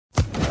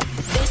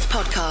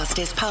podcast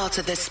is part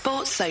of the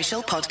Sports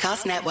Social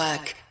Podcast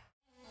Network.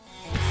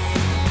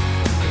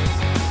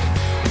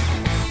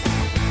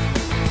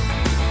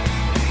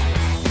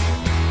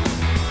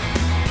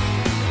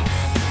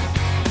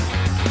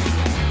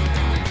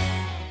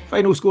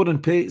 Final score in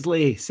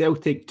Paisley,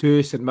 Celtic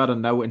 2, St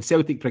Mirren 0, and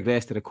Celtic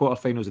progressed to the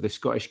quarterfinals of the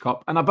Scottish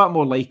Cup, and a bit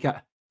more like it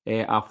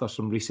after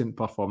some recent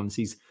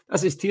performances.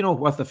 This is Tino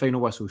with the Final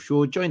Whistle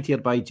Show, joined here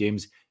by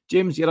James.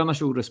 James, your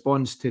initial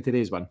response to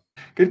today's win?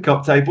 Good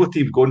cup tie, both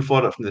teams going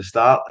for it from the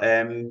start.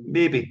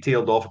 Maybe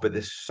tailed off about the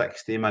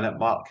 60-minute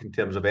mark in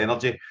terms of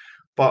energy,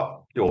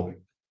 but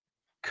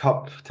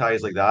cup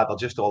ties like that, they're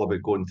just all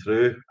about going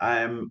through.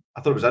 I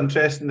thought it was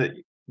interesting that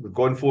we've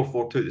gone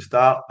 4-4-2 at the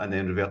start and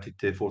then reverted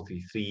to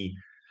 4-3-3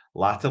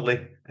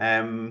 latterly.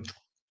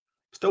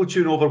 Still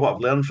chewing over what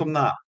I've learned from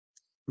that.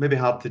 Maybe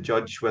hard to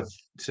judge with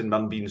St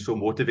Mirren being so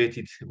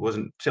motivated.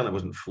 It certainly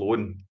wasn't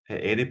flowing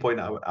at any point,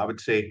 I would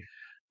say.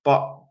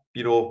 But,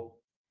 we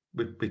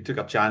took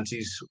our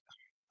chances.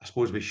 I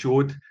suppose we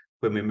showed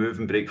when we move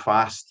and break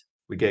fast,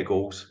 we get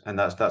goals. And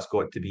that's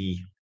got to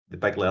be the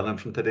big learning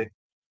from today.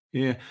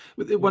 Yeah.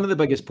 One of the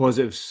biggest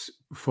positives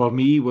for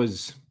me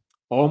was,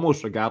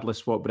 almost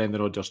regardless what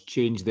Brendan Rodgers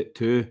changed it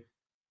to,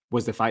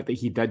 was the fact that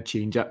he did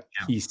change it.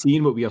 Yeah. He's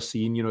seen what we are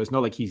seeing. It's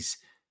not like he's,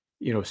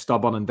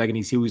 stubborn and digging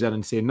his heels in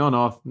and saying,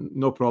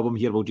 no problem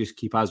here, we'll just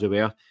keep as we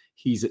were.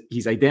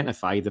 He's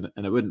identified,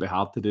 and it wouldn't be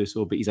hard to do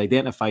so, but he's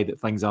identified that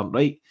things aren't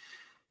right.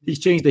 He's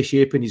changed the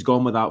shape and he's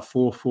gone with that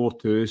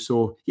 4-4-2.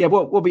 So, yeah,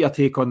 what will be your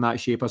take on that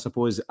shape, I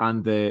suppose,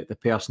 and the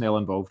personnel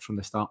involved from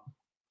the start?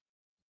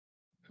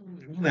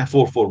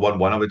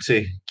 4-4-1-1, I would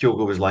say.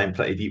 Kyogo was lying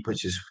pretty deep,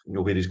 which is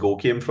where his goal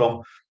came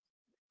from.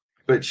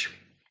 Which,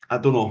 I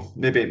don't know,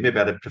 maybe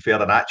I'd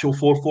prefer an actual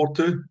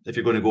 4-4-2. If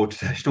you're going to go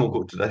traditional,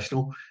 go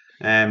traditional.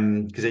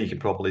 Because then you can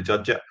properly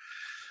judge it.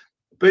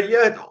 But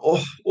yeah,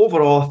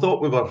 overall, I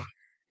thought we were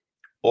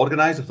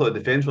organised. I thought the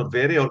defence were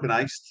very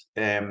organised.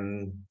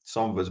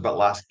 Some of it was a bit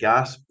last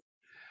gasp.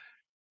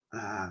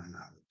 I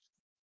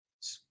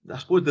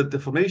suppose the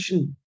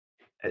formation,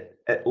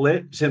 it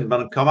let St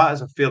Mirren come at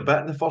us a fair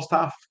bit in the first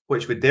half,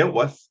 which we dealt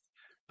with,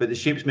 but the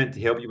shape's meant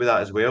to help you with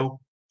that as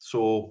well.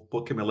 So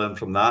what can we learn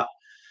from that?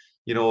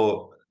 There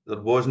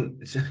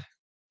wasn't...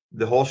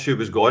 The horseshoe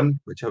was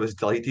gone, which I was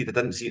delighted. I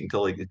didn't see it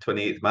until like the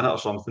 28th minute or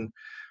something.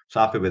 I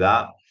was happy with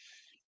that.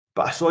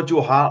 But I saw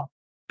Joe Hart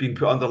being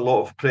put under a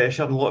lot of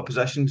pressure in a lot of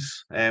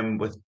positions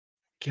with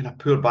kind of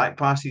poor back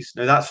passes.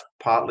 Now, that's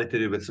partly to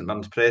do with St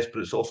Mirren's press, but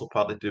it's also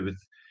partly to do with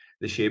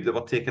the shape that we're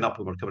taking up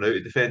when we're coming out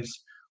of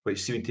defence,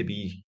 which seemed to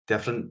be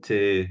different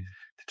to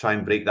try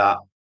and break that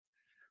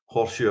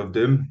horseshoe of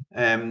doom.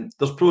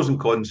 There's pros and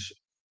cons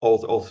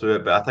all through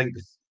it, but I think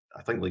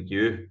like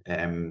you,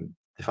 the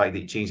fact that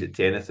he changed it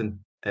to anything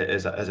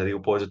is a real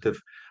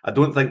positive. I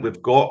don't think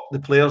we've got the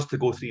players to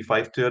go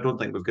 3-5-2. I don't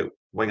think we've got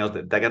wingers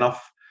that dig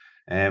enough,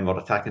 or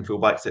attacking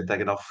fullbacks that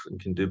dig enough and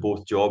can do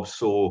both jobs.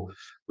 So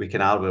we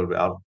can are where we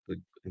are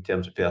in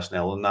terms of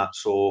personnel and that.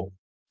 So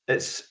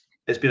it's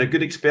been a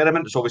good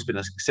experiment. It's always been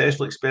a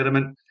successful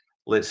experiment.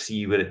 Let's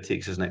see where it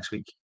takes us next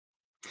week.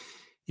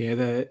 Yeah,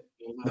 the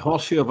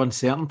horseshoe of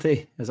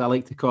uncertainty, as I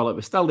like to call it,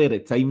 was still there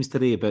at times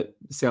today, but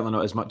certainly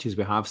not as much as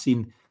we have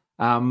seen.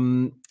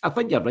 I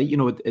think you're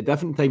right. At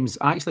different times,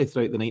 actually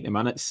throughout the 90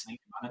 minutes,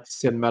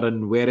 St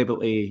Mirren were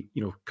able to,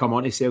 come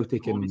onto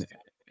Celtic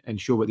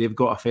and show what they've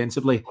got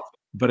offensively.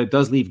 But it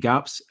does leave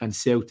gaps, and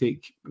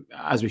Celtic,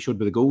 as we showed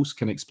with the goals,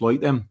 can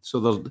exploit them. So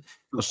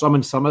there's some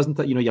and some, isn't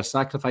it? You're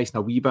sacrificing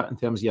a wee bit in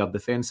terms of your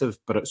defensive,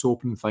 but it's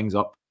opening things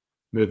up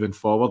moving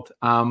forward.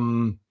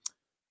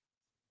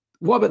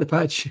 What about the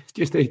pitch?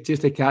 Just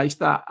to catch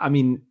that. I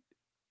mean,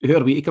 who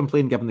are we to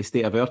complain given the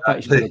state of our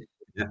pitch?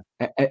 Yeah.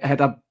 It had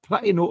a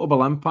pretty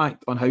notable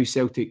impact on how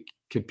Celtic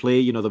could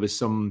play. There was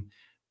some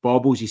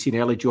bobbles you seen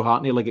early. Joe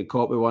Hart nearly got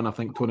caught with one. I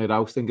think Tony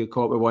Ralston got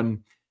caught with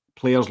one.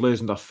 Players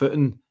losing their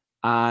footing.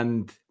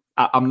 And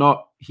I'm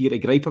not here to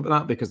gripe about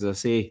that because, as I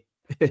say,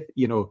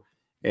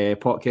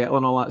 pot kettle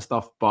and all that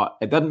stuff. But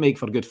it didn't make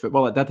for good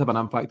football. It did have an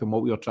impact on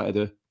what we were trying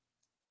to do.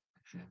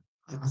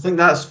 I think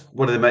that's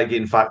one of the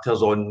mitigating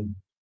factors on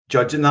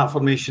judging that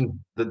formation.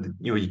 That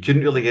you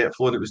couldn't really get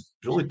flowing. It was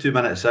only 2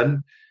 minutes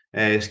in.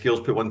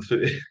 Scales put one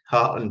through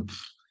Hart, and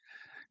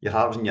your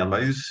heart was in your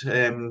mouths,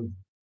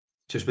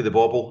 just with the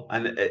bobble,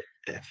 and it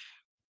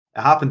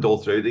happened all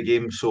throughout the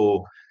game.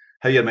 So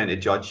how you're meant to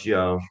judge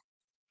your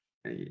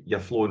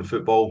flowing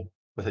football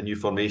with a new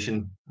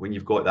formation when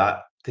you've got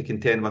that to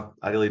contend with,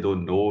 I really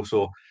don't know.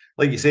 So,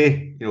 like you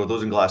say,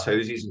 those in glass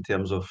houses in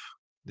terms of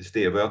the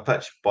state of our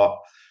pitch, but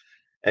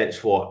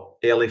it's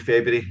early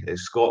February.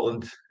 It's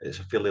Scotland. It's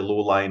a fairly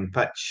low-lying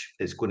pitch.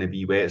 It's going to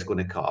be wet. It's going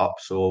to cut up.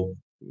 So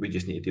we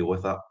just need to deal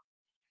with that.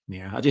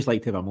 Yeah, I just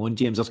like to have a moan,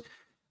 James.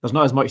 There's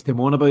not as much to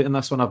moan about in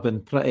this one. I've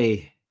been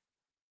pretty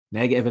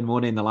negative and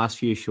moaning in the last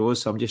few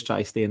shows, so I'm just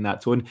trying to stay in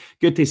that tone.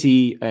 Good to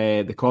see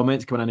the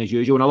comments coming in as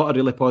usual, and a lot of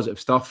really positive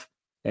stuff.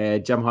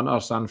 Jim Hunter,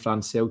 San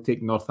Fran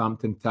Celtic,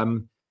 Northampton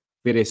Tim,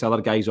 various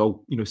other guys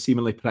all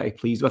seemingly pretty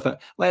pleased with it.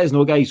 Let us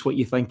know, guys, what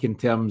you think in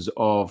terms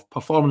of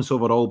performance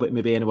overall, but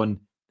maybe anyone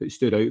that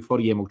stood out for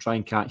you, and we'll try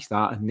and catch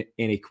that and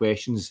any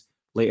questions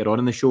later on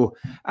in the show.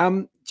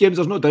 James,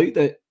 there's no doubt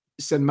that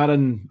St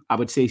Mirren, I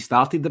would say,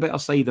 started the better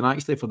side, and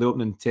actually for the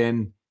opening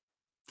 10,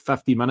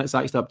 15 minutes,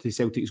 actually up to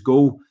Celtic's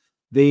goal,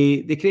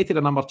 they created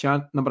a number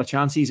of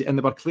chances, and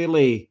they were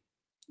clearly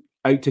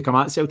out to come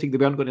at Celtic. They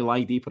weren't going to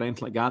lie deep or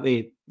anything like that.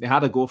 They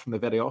had a go from the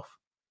very off.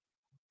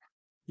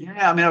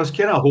 Yeah, I mean, I was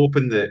kind of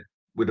hoping that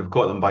would have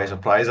caught them by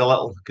surprise a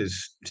little,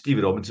 because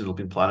Stevie Robinson had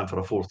been planning for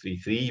a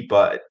 4-3-3,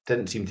 but it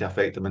didn't seem to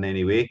affect them in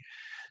any way.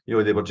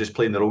 They were just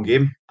playing their own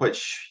game,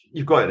 which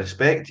you've got to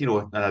respect,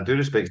 and I do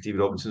respect Stevie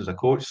Robinson as a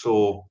coach,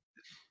 so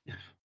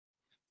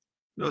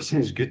it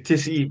seems good to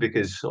see,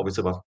 because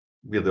obviously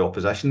we're the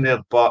opposition there.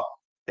 But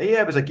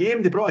yeah, it was a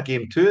game. They brought a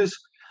game to us.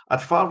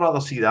 I'd far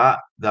rather see that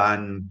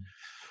than,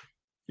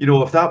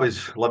 if that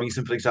was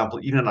Livingston, for example,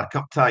 even in a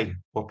cup tie,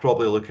 we're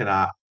probably looking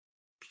at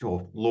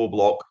low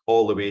block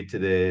all the way to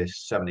the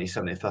 70th,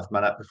 75th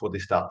minute before they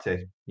start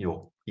to,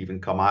 even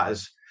come at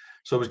us.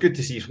 So it was good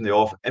to see from the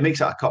off. It makes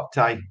it a cup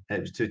tie.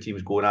 It was two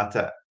teams going at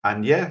it.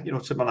 And yeah,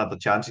 St Mirren had the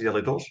chances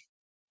early doors.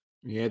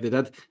 Yeah, they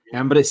did.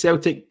 But it's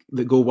Celtic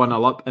that go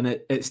 1-0 up, and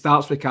it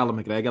starts with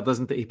Callum McGregor,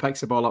 doesn't it? He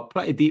picks the ball up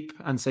pretty deep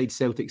inside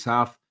Celtic's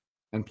half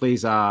and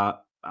plays a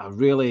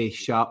really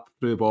sharp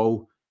through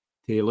ball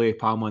to Louis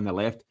Palma on the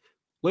left.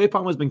 Louis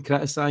Palma's been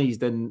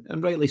criticised, and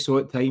rightly so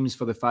at times,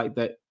 for the fact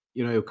that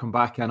he'll come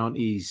back in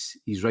onto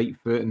his right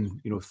foot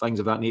and things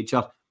of that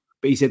nature.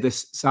 But he said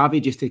this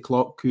savvy just to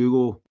clock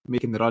Kugo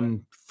making the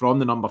run from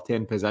the number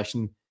 10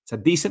 position. It's a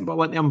decent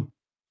ball into him.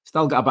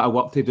 Still got a bit of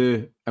work to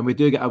do, and we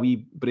do get a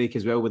wee break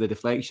as well with the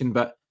deflection.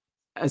 But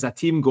as a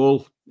team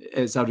goal,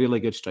 it's a really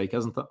good strike,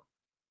 isn't it?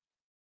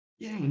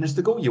 Yeah, and it's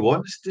the goal you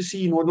want to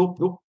see.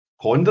 No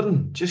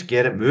pondering, just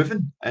get it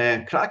moving.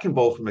 Cracking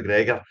ball from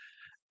McGregor,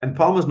 and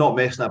Palmer's not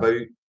messing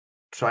about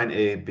trying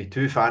to be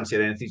too fancy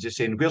or anything. He's just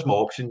saying, "Where's my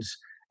options?"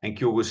 And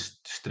Kyogo's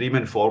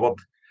streaming forward,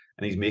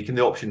 and he's making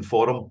the option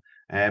for him.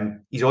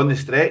 He's on the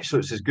stretch, so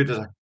it's as good as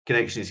a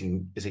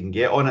connection as he can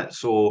get on it.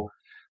 So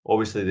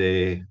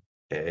obviously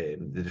the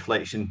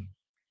deflection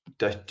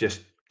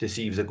just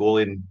deceives the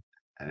goalie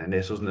and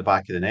nestles in the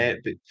back of the net.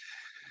 But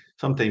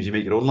sometimes you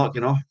make your own luck,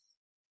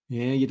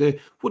 Yeah, you do.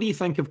 What do you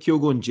think of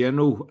Kyogo in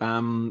general?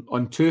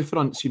 On two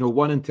fronts,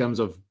 one in terms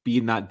of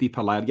being that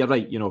deeper layer. You're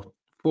right,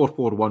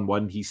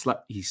 4-4-1-1.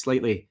 He's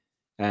slightly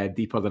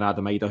deeper than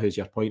Adam Ida, who's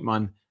your point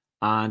man.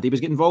 And he was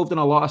getting involved in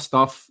a lot of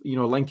stuff,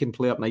 linking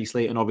play up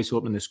nicely and obviously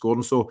opening the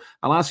scoring. So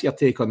I'll ask your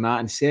take on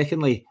that. And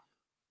secondly,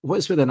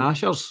 what's with the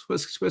Nashers?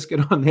 What's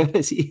going on there?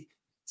 Is he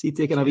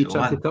taking a wee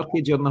trip to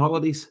Turkey during the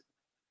holidays?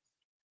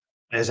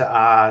 Is it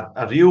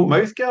a real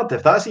mouth guard?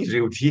 If that's his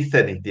real teeth,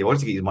 then he wants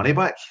to get his money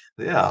back.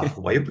 They are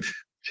wild.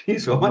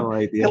 Jeez, woman. No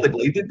idea. Nearly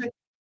blinded me.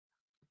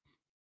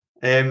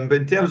 But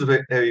in terms of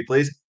how he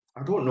plays,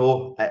 I don't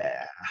know.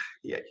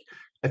 Yeah,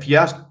 if you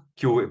ask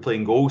Kyogo to play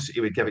in goals, he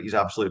would give it his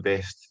absolute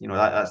best.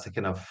 That's the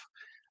kind of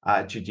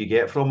attitude you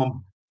get from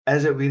him.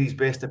 Is it where he's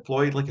best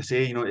deployed? Like I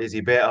say, is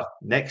he better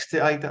next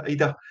to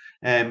Ida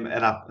in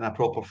a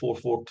proper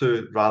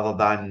 4-4-2 rather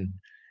than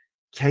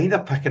kind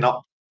of picking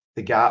up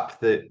the gap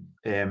that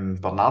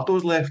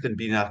Bernardo's left and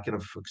being a kind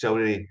of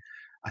auxiliary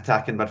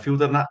attacking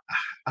midfielder? And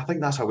I think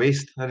that's a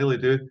waste. I really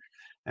do.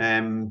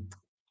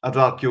 I'd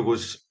rather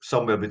Kyogo's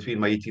somewhere between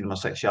my 18 and my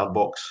 6-yard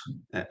box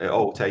at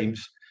all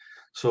times.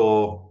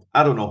 So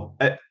I don't know.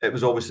 It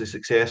was obviously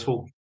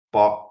successful,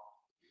 but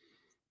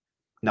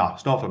no,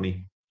 it's not for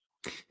me.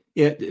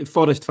 Yeah,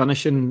 Forrest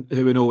Finishing,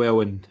 who we know well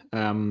and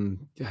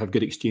have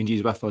good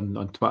exchanges with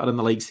on Twitter and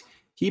the likes,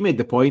 he made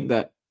the point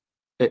that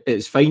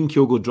it's fine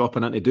Kyogo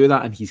dropping in to do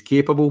that, and he's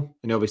capable,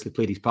 and he obviously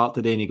played his part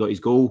today and he got his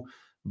goal,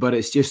 but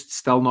it's just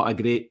still not a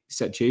great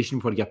situation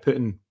where you're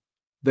putting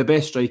the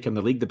best striker in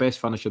the league, the best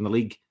finisher in the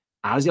league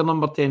as your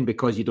number 10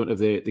 because you don't have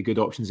the good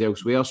options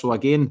elsewhere. So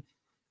again,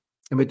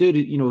 and we do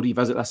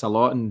revisit this a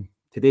lot, and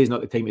today's not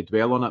the time to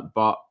dwell on it,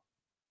 but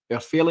our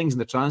failings in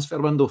the transfer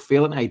window,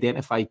 failing to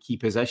identify key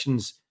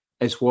positions,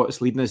 is what's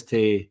leading us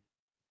to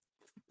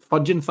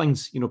fudging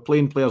things,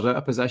 playing players out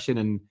of position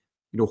and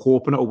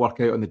hoping it'll work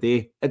out on the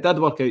day. It did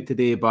work out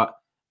today, but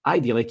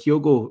ideally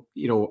Kyogo,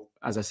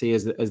 as I say,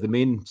 is the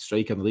main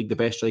striker in the league, the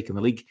best striker in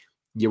the league.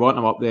 You want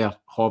him up there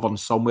hovering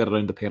somewhere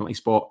around the penalty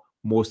spot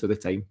most of the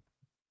time.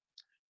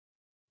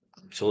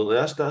 Absolutely,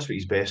 that's what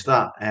he's best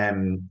at.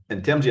 In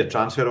terms of your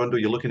transfer window,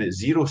 you're looking at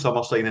 0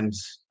 summer signings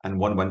and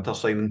 1 winter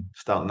signing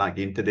starting that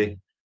game today.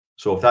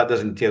 So if that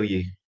doesn't tell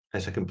you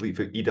it's a complete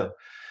failure,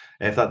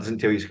 if that doesn't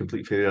tell you it's a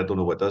complete failure, I don't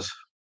know what does.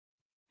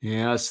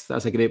 Yeah,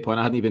 that's a great point.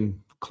 I hadn't even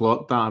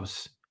clocked that. It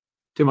was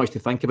too much to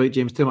think about,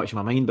 James. Too much in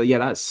my mind. But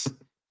yeah, it's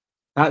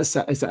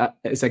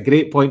a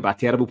great point, but a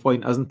terrible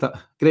point, isn't it?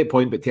 Great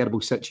point, but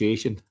terrible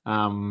situation.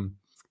 And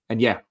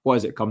yeah, what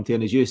does it come to?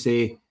 And as you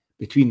say,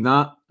 between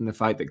that and the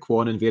fact that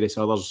Kwon and various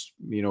others,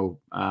 who's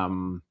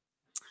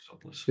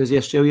the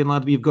Australian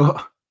lad we've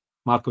got?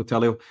 Marco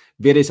Tilio.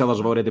 Various others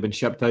have already been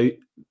shipped out.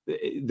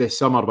 The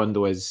summer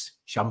window is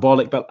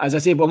shambolic. But as I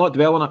say, we'll not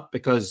dwell on it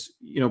because,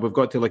 we've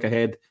got to look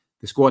ahead.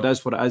 The squad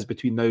is what it is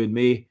between now and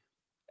May.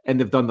 and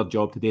they've done their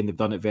job today, and they've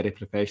done it very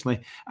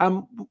professionally.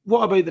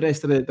 What about the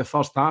rest of the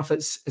first half?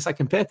 It's a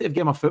competitive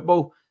game of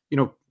football.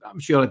 I'm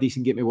sure a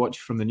decent game to watch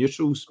from the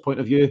neutrals' point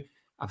of view.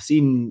 I've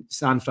seen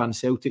San Fran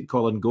Celtic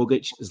calling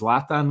Gogic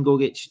Zlatan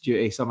Gogic due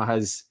to some of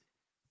his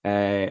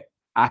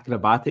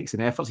acrobatics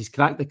and efforts. He's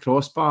cracked the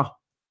crossbar,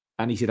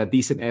 and he's had a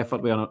decent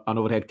effort with an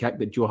overhead kick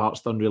that Joe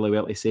Hart's done really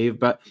well to save.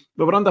 But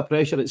we were under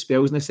pressure at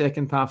spells in the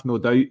second half, no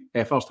doubt.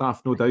 First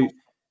half, no doubt.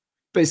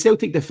 But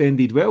Celtic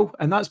defended well,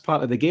 and that's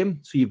part of the game.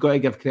 So you've got to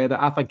give credit,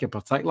 I think in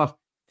particular,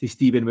 to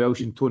Stephen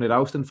Welsh and Tony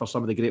Ralston for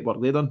some of the great work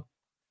they've done.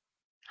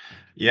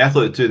 Yeah, I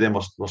thought the two of them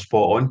were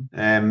spot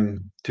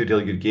on. Two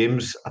really good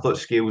games. I thought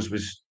Scales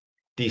was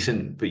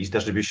decent, but his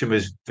distribution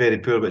was very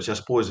poor, which I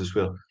suppose is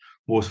where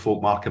most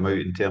folk mark him out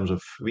in terms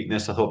of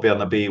weakness. I thought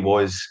Bernabei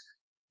was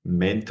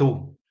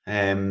mental.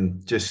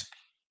 Just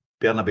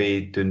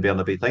Bernabei doing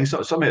Bernabei things.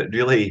 Something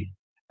really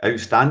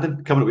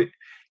outstanding coming away.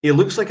 He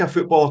looks like a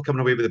footballer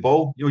coming away with the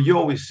ball. You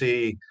always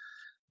say,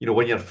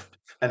 when your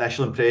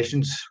initial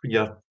impressions, when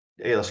you're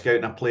either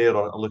scouting a player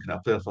or looking at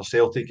a player for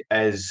Celtic,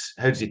 is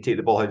how does he take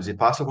the ball, how does he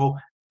pass the ball?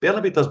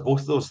 Bernabei does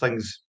both of those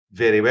things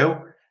very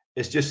well.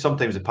 It's just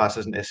sometimes the pass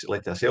isn't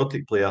necessarily to a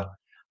Celtic player,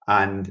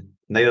 and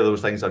neither of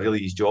those things are really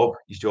his job.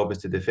 His job is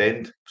to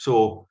defend.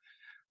 So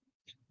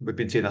we've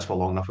been saying this for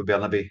long enough with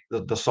Bernabei.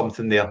 There's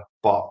something there,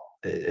 but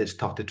it's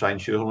tough to try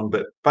and shoehorn him.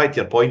 But back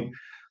to your point,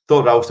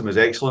 thought Ralston was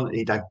excellent.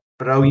 He had a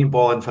brilliant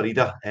ball in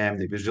Farida.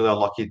 It was really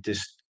unlucky to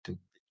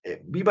a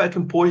wee bit of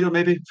composure,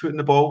 maybe footing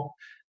the ball,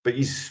 but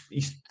he's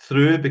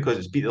through because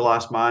it's beat the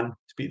last man,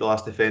 it's beat the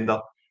last defender,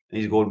 and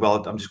he's going,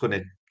 well, I'm just going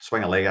to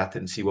swing a leg at it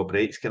and see what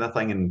breaks, kind of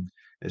thing, and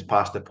it's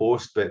past the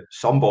post. But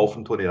some ball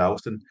from Tony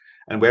Ralston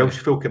and Welsh,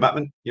 full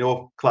commitment,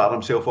 clatter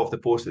himself off the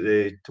post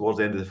towards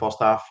the end of the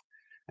first half,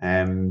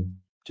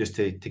 just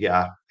to get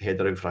a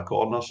header out for a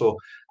corner. So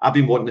I've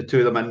been wanting the two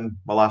of them in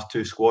my last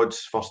two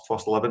squads,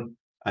 first 11,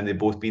 and they've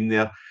both been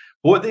there.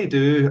 What they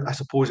do, I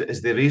suppose,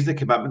 is they raise the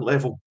commitment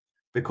level,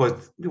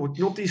 because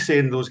nobody's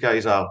saying those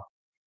guys are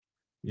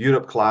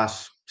Europe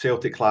class,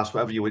 Celtic class,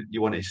 whatever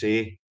you want to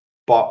say,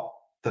 but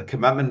their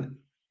commitment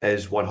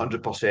is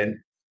 100%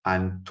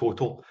 and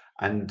total,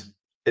 and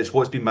it's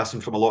what's been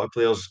missing from a lot of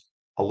players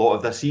a lot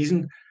of this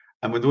season.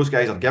 And when those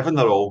guys are given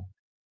their all,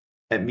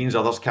 it means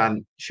others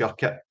can't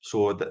shirk it,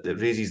 so that it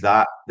raises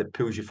that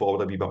pulls you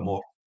forward a wee bit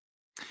more.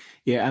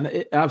 Yeah,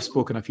 and I've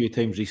spoken a few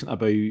times recently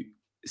about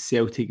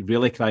Celtic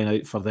really crying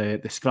out for the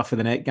scruff of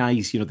the neck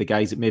guys, the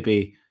guys that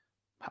maybe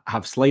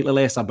have slightly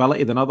less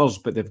ability than others,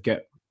 but they've got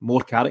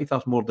more character,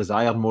 more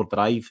desire, more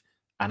drive.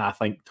 And I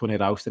think Tony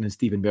Ralston and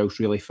Stephen Welsh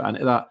really fit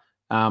into that.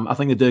 I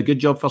think they do a good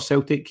job for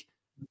Celtic.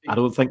 I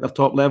don't think they're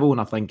top level, and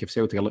I think if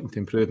Celtic are looking to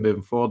improve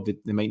moving forward,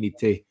 they might need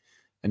to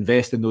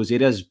invest in those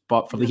areas.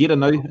 But for the here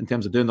and now, in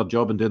terms of doing their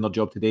job and doing their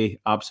job today,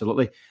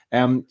 absolutely.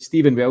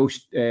 Stephen Welsh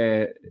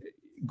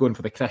going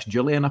for the Chris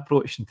Julian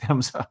approach in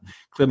terms of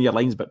clearing your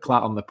lines but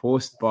clattering the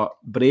post, but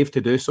brave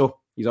to do so.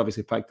 He's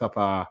obviously picked up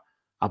a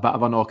bit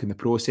of a knock in the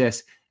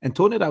process. And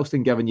Tony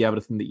Ralston giving you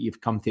everything that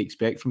you've come to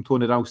expect from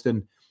Tony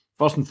Ralston.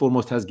 First and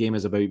foremost, his game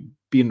is about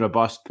being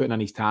robust, putting in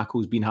his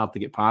tackles, being hard to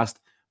get past.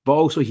 But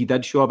also he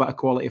did show a bit of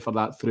quality for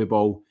that through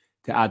ball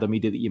to Adam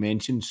Eady that you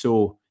mentioned.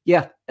 So,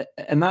 yeah,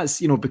 and that's,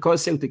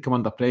 because Celtic come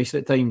under pressure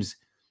at times,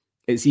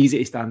 it's easy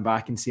to stand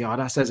back and say, oh,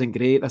 this isn't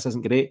great.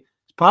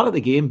 It's part of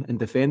the game, and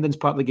defending's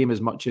part of the game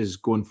as much as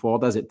going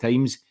forward as at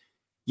times.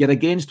 You're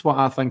against what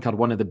I think are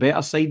one of the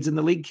better sides in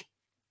the league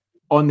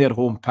on their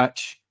home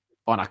pitch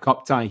on a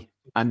cup tie,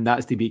 and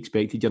that's to be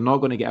expected. You're not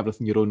going to get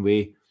everything your own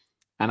way,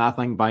 and I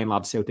think by and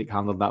large Celtic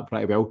handled that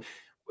pretty well.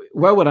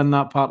 While we're in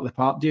that part of the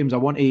park, James, I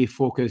want to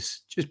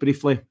focus just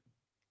briefly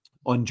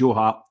on Joe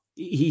Hart.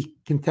 He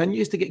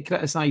continues to get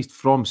criticised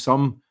from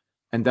some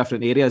in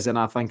different areas, and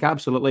I think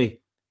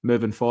absolutely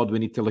moving forward we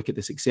need to look at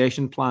the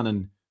succession plan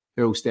and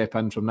who will step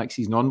in from next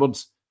season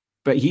onwards.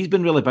 But he's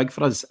been really big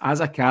for us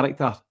as a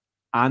character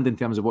and in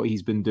terms of what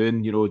he's been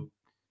doing.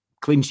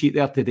 Clean sheet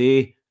there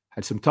today,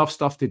 had some tough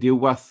stuff to deal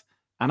with,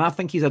 and I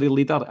think he's a real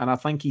leader, and I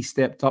think he's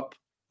stepped up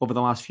over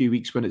the last few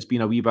weeks when it's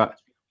been a wee bit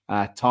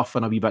tough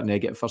and a wee bit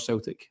negative for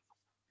Celtic.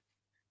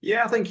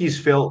 Yeah, I think he's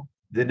felt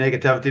the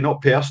negativity,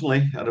 not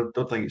personally. I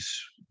don't think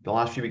it's the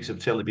last few weeks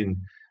have certainly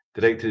been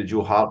directed at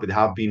Joe Hart, but they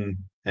have been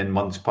in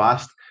months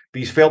past. But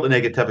he's felt the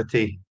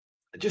negativity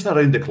just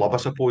around the club, I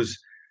suppose.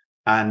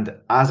 And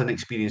as an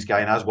experienced guy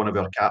and as one of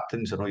our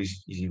captains, I know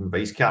he's even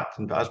vice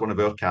captain, but as one of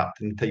our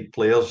captain type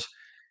players,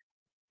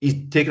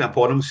 he's taken it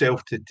upon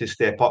himself to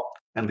step up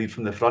and lead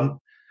from the front.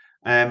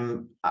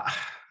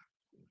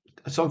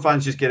 Some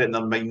fans just get it in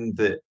their mind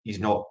that he's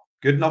not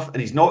good enough, and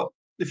he's not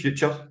the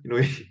future.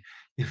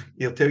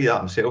 He'll tell you that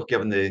himself,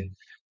 given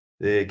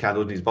the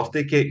candles in his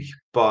birthday cake.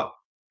 But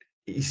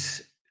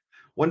he's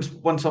once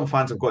some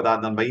fans have got that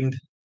in their mind,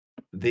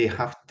 they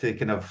have to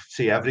kind of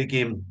say every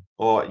game,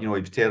 oh, he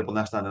was terrible,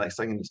 and this, and the next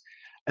thing.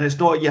 And it's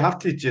not, you have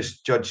to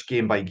just judge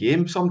game by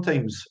game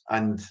sometimes.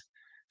 And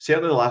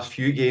certainly the last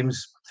few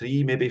games,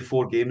 3, maybe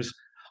 4 games,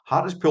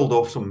 Hart has pulled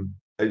off some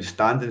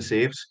outstanding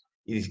saves.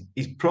 He's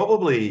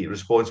probably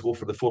responsible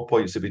for the 4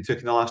 points that we took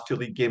in the last 2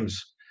 league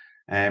games.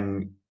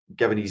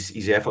 given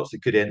his efforts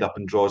that could end up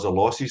in draws or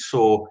losses.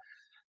 So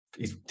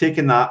he's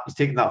taken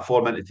that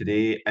form into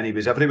today, and he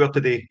was everywhere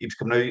today. He was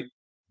coming out.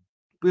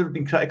 We've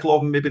been critical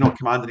of him, maybe not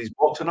commanding his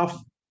box enough,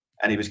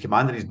 and he was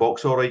commanding his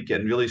box all right,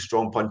 getting really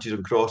strong punches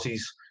and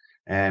crosses,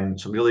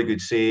 some really good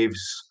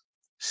saves,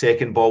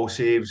 second ball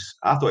saves.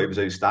 I thought he was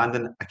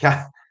outstanding. I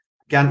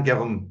can't give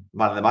him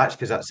man of the match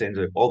because that sends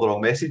out all the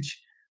wrong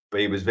message, but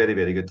he was very,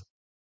 very good.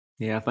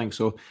 Yeah, I think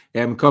so.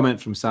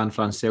 Comment from San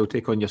Fran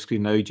Celtic on your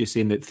screen now, just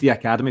saying that 3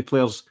 academy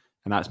players,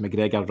 and that's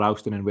McGregor,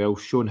 Ralston and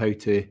Welsh, shown how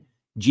to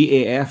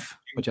GAF,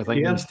 which I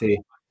think means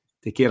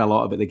to care a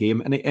lot about the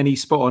game. And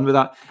he's spot on with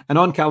that. And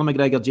on Callum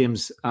McGregor,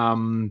 James,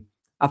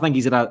 I think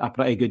he's had a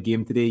pretty good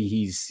game today.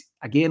 He's,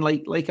 again,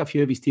 like a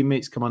few of his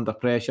teammates, come under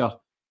pressure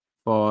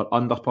for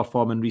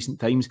underperforming in recent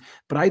times.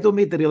 But Ido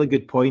made the really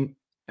good point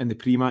in the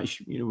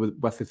pre-match,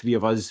 with the three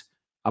of us,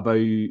 about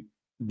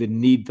the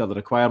need or the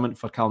requirement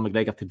for Callum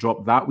McGregor to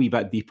drop that wee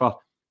bit deeper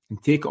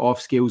and take it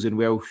off Scales and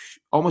Welsh,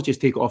 almost just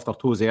take it off their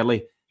toes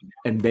early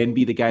and then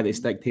be the guy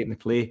that's dictating the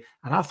play.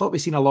 And I thought we've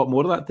seen a lot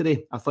more of that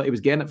today. I thought he was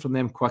getting it from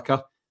them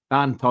quicker.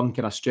 That in turn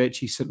kind of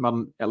stretches St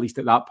Mirren, at least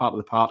at that part of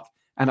the park,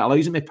 and it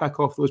allows him to pick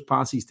off those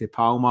passes to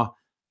Palmer,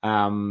 to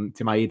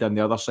Maeda on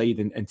the other side,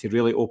 and to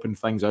really open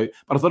things out.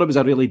 But I thought it was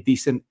a really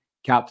decent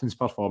captain's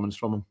performance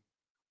from him.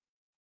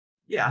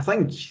 Yeah, I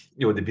think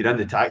they've been in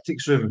the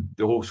tactics room,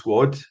 the whole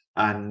squad,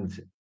 and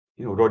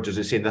Rodgers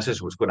is saying this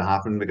is what's going to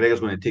happen. McGregor's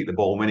going to take the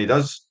ball, and when he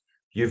does,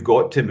 you've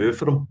got to move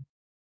for him,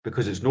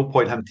 because it's no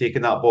point him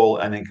taking that ball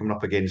and then coming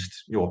up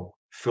against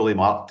fully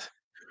marked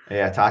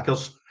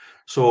attackers.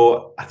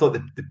 So I thought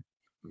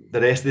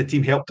the rest of the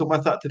team helped him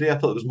with that today. I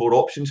thought there was more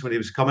options when he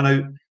was coming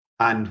out,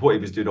 and what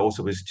he was doing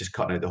also was just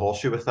cutting out the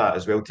horseshoe with that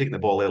as well, taking the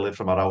ball early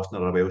from a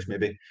Ralston or a Welsh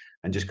maybe,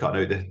 and just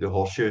cutting out the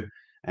horseshoe,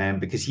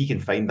 because he can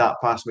find that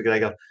past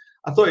McGregor.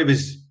 I thought he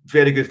was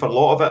very good for a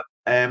lot of it.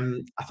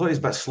 I thought he was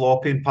a bit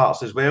sloppy in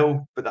parts as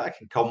well, but that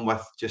can come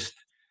with just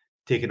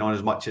taking on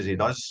as much as he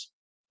does.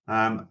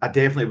 I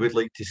definitely would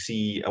like to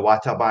see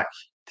Iwata back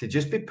to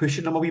just be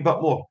pushing him a wee bit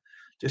more,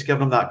 just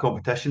giving him that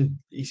competition.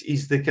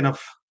 He's the kind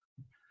of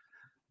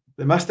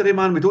the mystery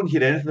man. We don't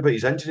hear anything about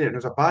his injury. It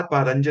was a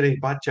bad injury,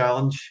 bad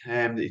challenge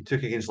that he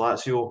took against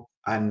Lazio,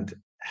 and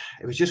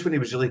it was just when he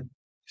was really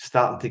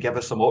starting to give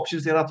us some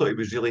options there. I thought he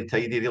was really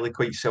tidy, really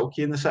quite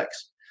silky in the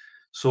six.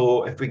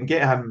 So if we can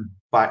get him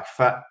back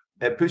fit,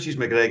 it pushes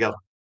McGregor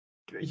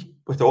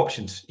with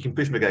options. You can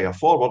push McGregor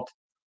forward,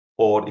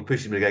 or he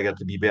pushes McGregor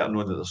to be better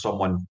known that there's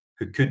someone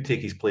who could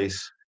take his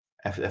place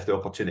if the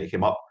opportunity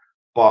came up.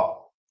 But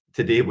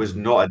today was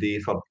not a day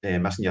for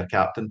missing your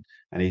captain,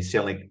 and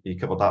he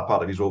covered that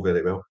part of his role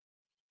very well.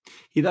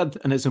 He did,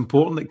 and it's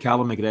important that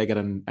Callum McGregor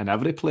and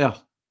every player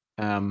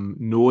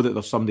know that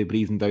there's somebody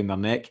breathing down their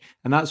neck.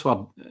 And that's where,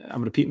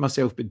 I'm repeating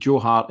myself, but Joe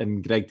Hart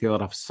and Greg Taylor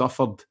have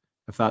suffered,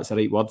 if that's the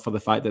right word, for the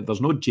fact that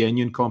there's no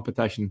genuine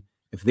competition.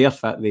 If they're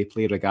fit, they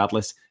play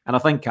regardless. And I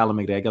think Callum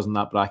McGregor's in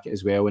that bracket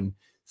as well, and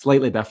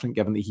slightly different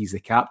given that he's the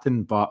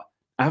captain, but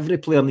every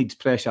player needs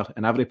pressure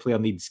and every player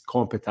needs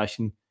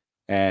competition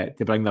to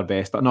bring their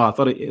best. But no, I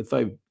thought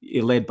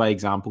he led by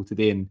example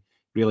today and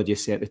really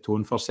just set the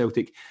tone for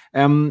Celtic.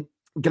 Getting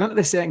into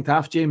the second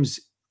half, James,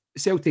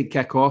 Celtic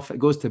kick off, it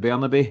goes to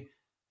Bernabei,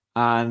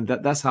 and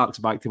this harks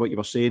back to what you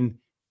were saying.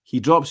 He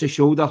drops his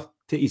shoulder.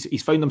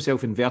 He's found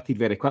himself inverted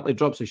very quickly,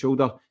 drops his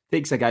shoulder,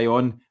 takes a guy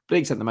on,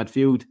 breaks into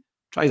midfield,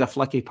 tries a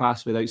flicky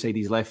pass with outside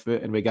his left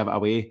foot, and we give it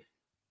away.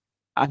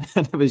 And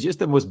it was just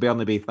the most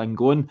Bernabei thing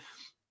going.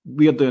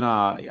 We're doing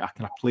a kind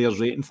of players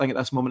rating thing at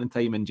this moment in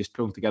time and just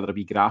pulling together a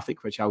wee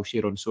graphic, which I'll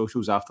share on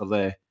socials after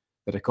the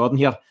recording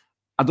here.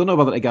 I don't know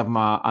whether to give him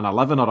an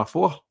 11 or a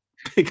 4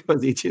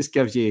 because he just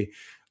gives you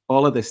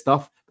all of this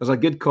stuff. There's a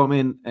good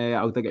comment,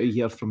 I'll dig it out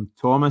here, from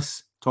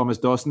Thomas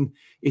Dawson.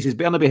 He says,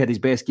 Bernabei had his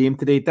best game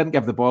today, didn't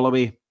give the ball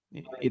away.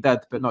 He did,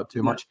 but not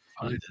too much.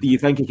 Do you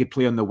think he could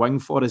play on the wing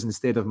for us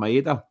instead of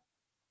Maeda?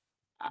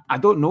 I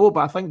don't know, but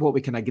I think what we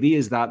can agree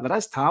is that there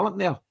is talent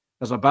there.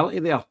 There's ability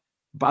there.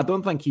 But I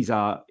don't think he's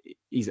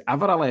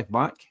ever a left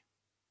back.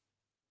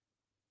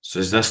 So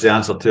is this the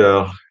answer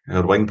to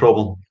our wing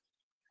problem?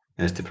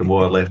 Is to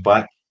promote our left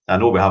back? I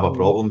know we have a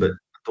problem, but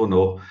I don't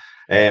know.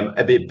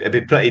 It'd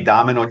be pretty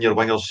damning on your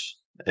wingers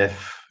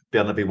if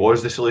Bernabei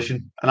was the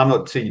solution. And I'm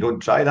not saying you don't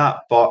try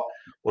that, but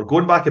we're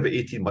going back about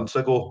 18 months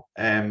ago,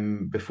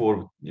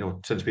 before,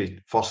 since we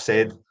first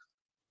said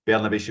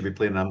Bernabei should be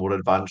playing in a more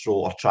advanced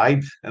role, or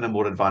tried in a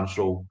more advanced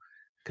role,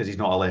 because he's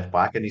not a left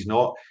back, and he's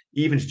not.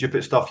 Even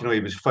stupid stuff, he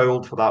was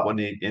fouled for that one.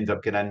 He ended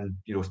up getting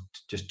in,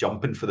 just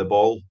jumping for the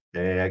ball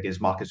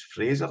against Marcus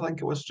Fraser, I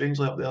think it was,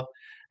 strangely up there.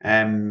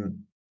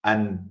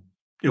 And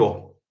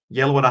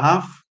yellow and a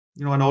half,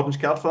 an orange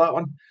card for that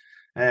one.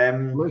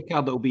 Blue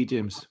card it'll be,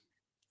 James.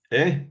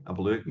 A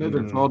blue.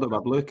 Moving forward, it'll be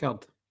a blue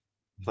card.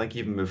 I think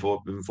even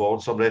moving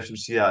forward, some refs would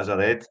see that as a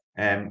red.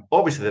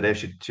 Obviously, the ref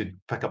should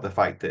pick up the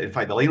fact that, in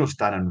fact, the line was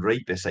standing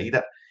right beside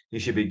it. You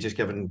should be just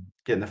getting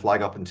the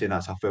flag up and saying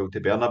that's a foul to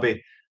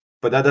Bernabei.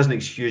 But that doesn't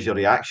excuse your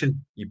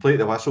reaction. You play at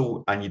the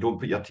whistle and you don't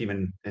put your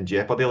team in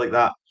jeopardy like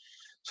that.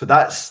 So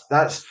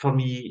that's for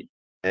me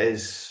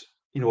is,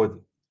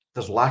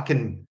 there's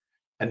lacking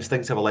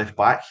instincts of a left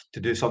back to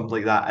do something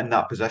like that in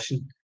that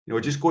position.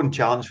 Just go and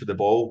challenge for the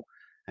ball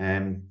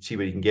and see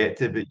where you can get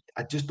to. But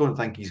I just don't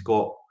think he's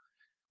got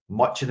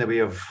much in the way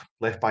of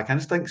left back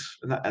instincts,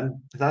 and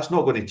that's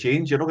not going to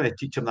change. You're not going to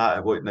teach him that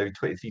at what now,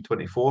 23,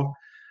 24.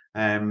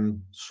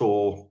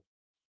 So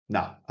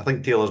nah, I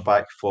think Taylor's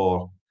back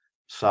for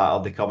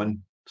Saturday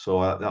coming,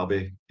 so that'll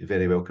be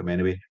very welcome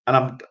anyway. And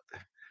I'm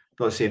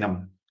not saying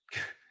I'm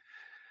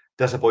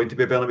disappointed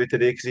with Bernabeu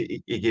today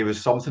because he gave us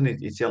something.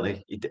 He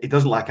certainly he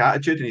doesn't lack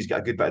attitude, and he's got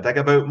a good bit of dig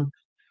about him.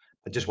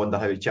 I just wonder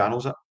how he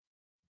channels it.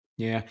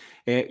 Yeah,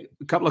 a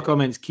couple of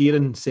comments.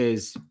 Kieran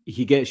says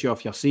he gets you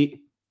off your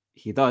seat.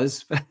 He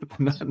does, but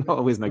not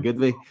always in a good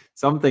way.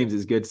 Sometimes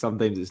it's good,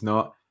 sometimes it's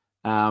not.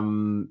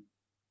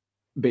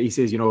 But he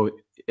says,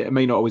 it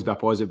might not always be a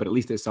positive, but at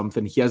least it's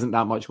something. He isn't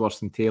that much worse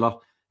than Taylor.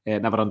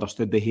 Never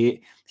understood the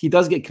hate. He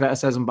does get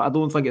criticism, but I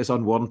don't think it's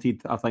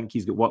unwarranted. I think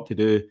he's got work to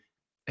do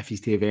if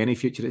he's to have any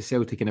future at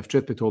Celtic. And if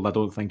truth be told, I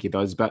don't think he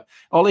does. But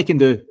all he can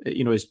do,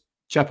 is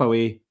chip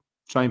away,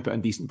 try and put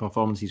in decent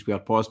performances where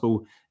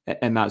possible.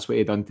 And that's what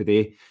he done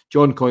today.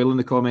 John Coyle in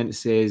the comments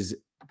says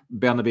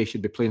Bernabeu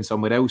should be playing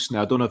somewhere else.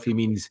 Now, I don't know if he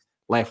means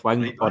left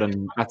wing or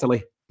in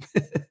Italy.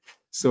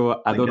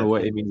 So I don't know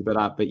what he means by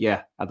that. But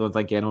yeah, I don't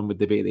think anyone would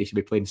debate that he should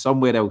be playing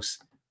somewhere else,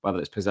 whether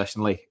it's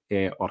positionally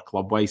or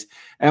club-wise.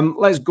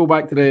 Let's go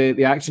back to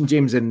the action,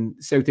 James, and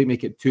Celtic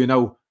make it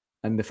 2-0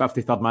 in the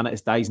 53rd minute.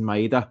 It's Daizen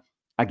Maeda.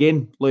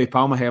 Again, Louis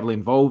Palmer heavily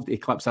involved. He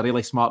clips a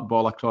really smart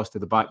ball across to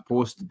the back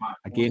post,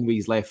 again with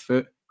his left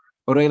foot.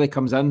 O'Reilly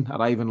comes in,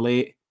 arriving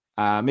late,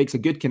 makes a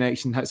good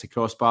connection, hits the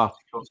crossbar.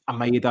 And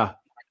Maeda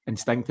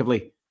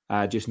instinctively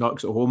just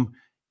knocks it home.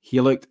 He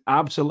looked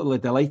absolutely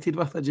delighted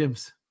with it,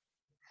 James.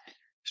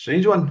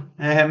 Strange one.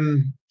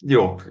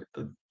 Look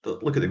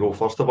at the goal.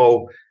 First of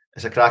all,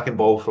 it's a cracking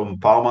ball from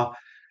Palmer.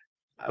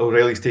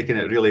 O'Reilly's taking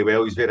it really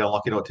well. He's very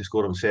unlucky not to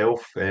score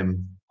himself.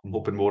 I'm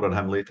hoping more on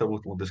him later.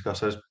 We'll discuss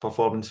his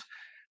performance.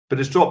 But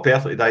it's dropped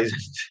perfectly, Daizen.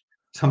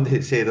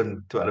 Somebody said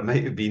on Twitter, it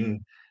might have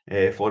been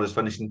for his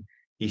finishing.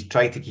 He's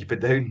tried to keep it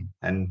down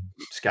and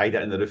skied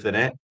it in the roof of the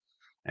net.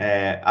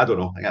 I don't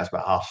know. I think that's a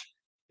bit harsh.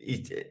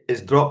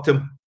 It's dropped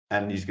him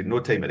and he's got no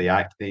time to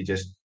react. And he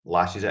just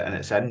lashes it and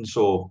it's in.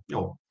 So,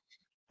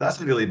 that's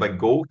a really big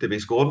goal to be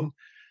scoring.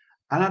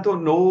 And I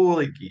don't know,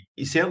 like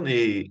he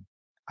certainly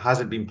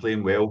hasn't been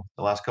playing well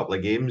the last couple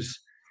of games.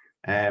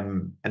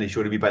 And he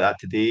showed a wee bit of that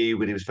today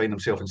where he was finding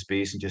himself in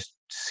space and just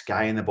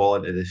skying the ball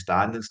into the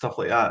stand and stuff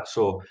like that.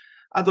 So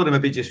I don't know,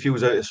 maybe he just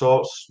feels out of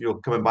sorts,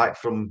 coming back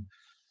from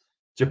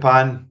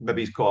Japan.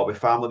 Maybe he's caught up with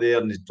family there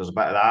and there's a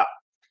bit of that.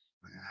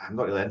 I'm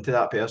not really into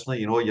that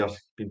personally. You're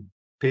being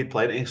paid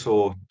plenty,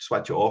 so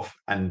switch it off.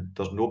 And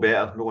there's no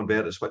one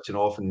better at switching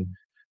off and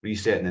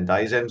resetting and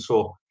Daizen.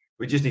 So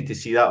we just need to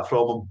see that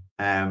from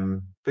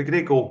him. But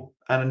great goal.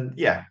 And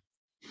yeah,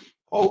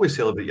 always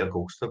celebrate your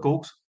goals. They're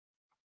goals.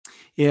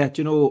 Yeah,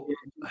 do you know,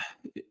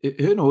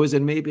 who knows?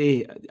 And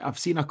maybe I've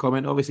seen a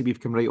comment. Obviously,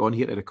 we've come right on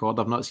here to record.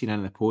 I've not seen any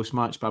in the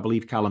post-match, but I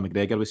believe Callum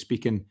McGregor was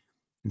speaking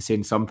and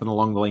saying something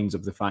along the lines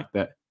of the fact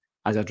that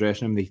as a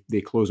dressing room,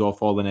 they close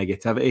off all the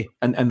negativity.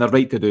 And they're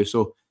right to do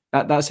so.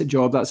 That's a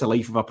job. That's a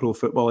life of a pro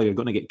footballer. You're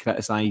going to get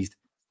criticised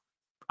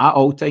at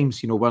all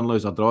times. Win,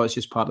 lose or draw. It's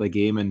just part of the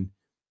game. And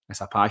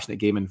it's a passionate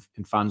game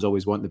and fans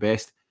always want the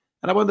best.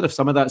 And I wonder if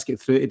some of that's get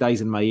through to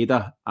Daizen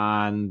Maeda,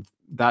 and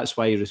that's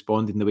why he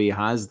responded in the way he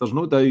has. There's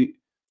no doubt,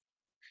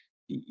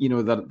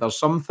 there's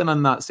something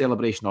in that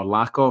celebration or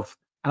lack of.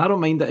 And I don't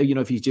mind that,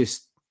 if he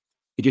just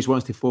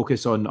wants to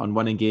focus on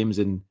winning games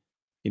and,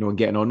 and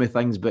getting on with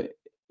things. But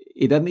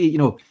he didn't,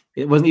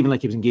 it wasn't even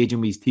like he was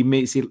engaging with his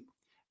teammates.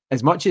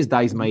 As much as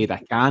Daizen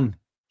Maeda can,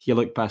 he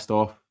looked pissed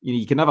off.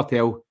 You can never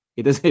tell.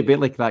 He doesn't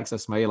barely cracks a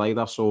smile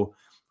either. So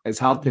it's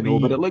hard to know.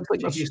 But it looks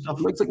like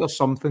there's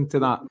something to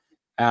that.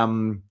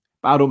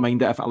 But I don't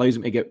mind it if it allows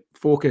him to get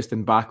focused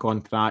and back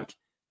on track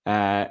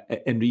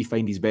and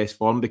re-find his best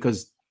form,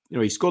 because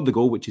he scored the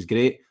goal, which is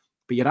great.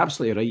 But you're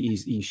absolutely right.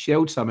 He's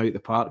shelled some out the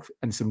park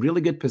in some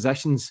really good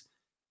positions.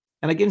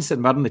 And against St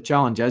Mirren, the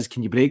challenge is,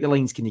 can you break the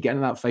lines? Can you get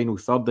into that final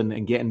third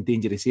and get in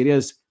dangerous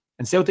areas?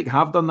 And Celtic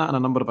have done that on a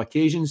number of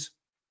occasions,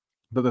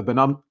 but we've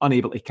been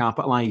unable to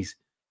capitalise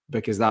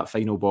because that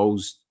final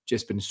ball's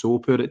just been so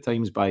poor at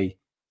times by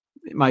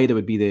Maeda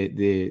would be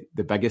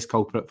the biggest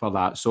culprit for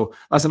that. So,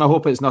 listen, I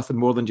hope it's nothing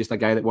more than just a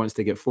guy that wants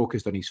to get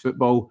focused on his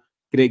football.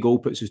 Great goal,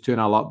 puts us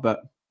 2-0 up,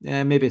 but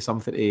maybe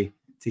something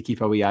to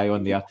keep a wee eye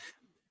on there.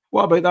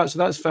 What about that? So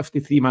that's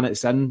 53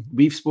 minutes in.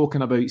 We've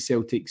spoken about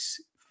Celtic's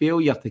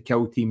failure to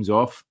kill teams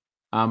off,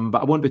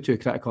 but I won't be too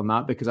critical on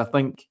that because I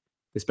think,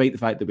 despite the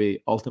fact that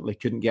we ultimately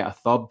couldn't get a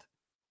third,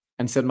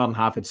 and St Mirren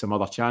have had some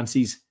other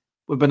chances,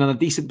 we've been in a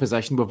decent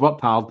position. We've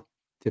worked hard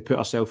to put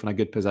ourselves in a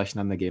good position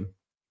in the game.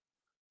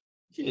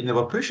 Yeah, and they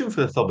were pushing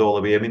for the third all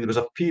the way. I mean, there was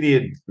a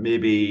period,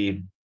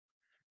 maybe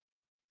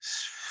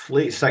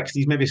late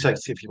 60s, maybe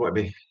 60 if you want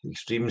to be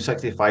extreme,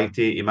 65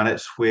 to 80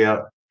 minutes,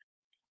 where I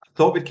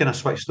thought we'd kind of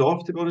switched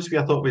off, to be honest with you.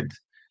 I thought we'd,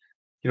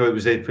 it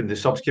was when the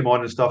subs came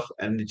on and stuff,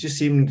 and it just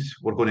seemed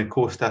we're going to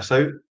coast this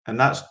out. And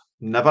that's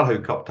never how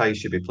cup ties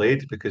should be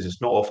played, because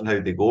it's not often how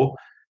they go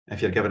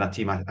if you're giving a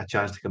team a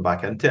chance to come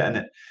back into it. And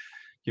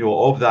it,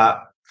 of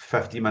that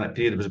 15-minute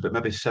period, there was about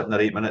maybe 7 or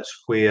 8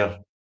 minutes where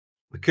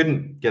we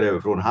couldn't get out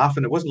of our own half,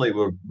 and it wasn't like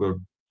we're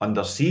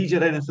under siege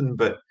or anything,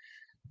 but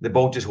the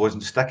ball just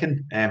wasn't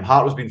sticking.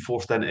 Hart was being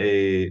forced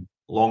into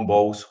long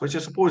balls, which I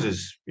suppose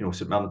is,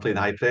 St Mirren playing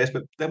the high press,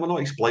 but then we're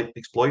not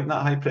exploiting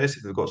that high press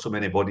if they've got so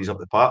many bodies up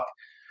the park.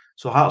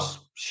 So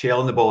Hart's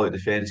shelling the ball out of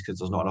defence because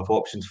there's not enough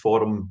options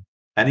for him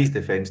in his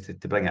defence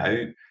to bring it out,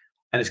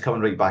 and it's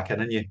coming right back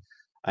in on you.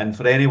 And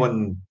for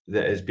anyone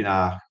that has been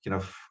a kind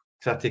of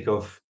critic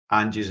of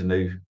Angie's and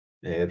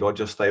now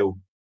Rodgers' style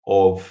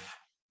of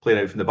playing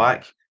out from the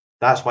back,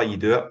 that's why you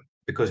do it,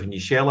 because when you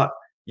shell it,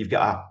 you've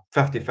got a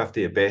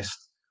 50-50 at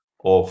best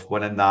of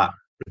winning that,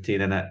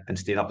 retaining it, and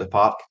staying up the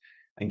park.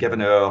 And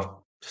given our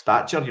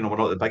stature, we're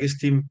not the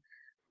biggest team,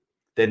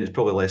 then it's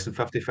probably less than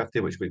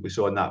 50-50, which we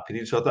saw in that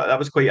period. So that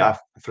was quite a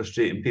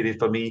frustrating period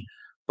for me.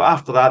 But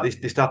after that,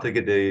 they started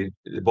to get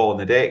the ball on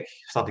the deck,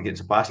 started getting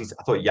some passes.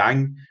 I thought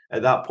Yang,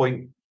 at that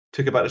point,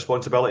 took a bit of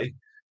responsibility,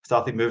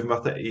 started moving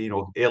with it.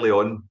 Early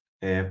on,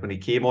 when he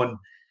came on,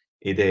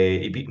 he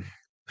beat,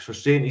 it's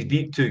frustrating, he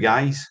beat 2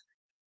 guys,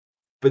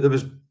 but there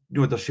was,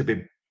 there should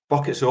be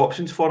buckets of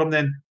options for him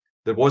then.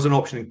 There was an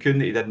option in Kuhn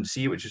that he didn't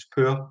see, which is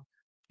poor,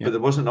 but there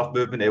wasn't enough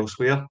movement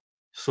elsewhere.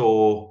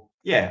 So,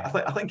 yeah,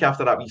 I think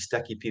after that wee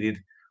sticky period,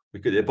 we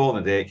got the ball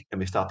on the deck and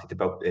we started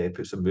to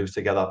put some moves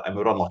together, and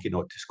we were unlucky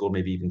not to score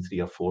maybe even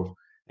 3 or 4.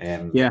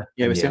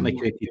 We certainly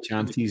created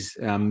chances.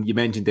 You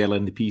mentioned earlier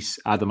in the piece,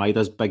 Adam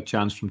Ida's big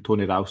chance from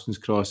Tony Ralston's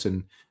cross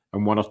and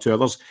 1 or 2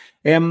 others.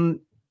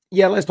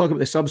 Let's talk about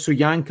the subs. So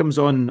Yang comes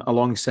on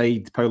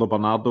alongside Paulo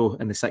Bernardo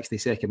in the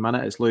 62nd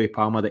minute. It's Louis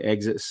Palma that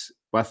exits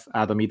with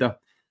Adam Ida.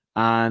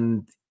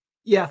 And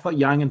I thought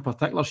Yang in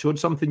particular showed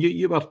something.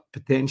 You were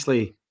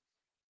potentially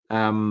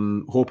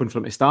hoping for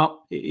him to start.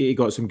 He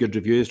got some good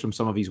reviews from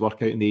some of his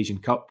work out in the Asian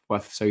Cup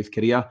with South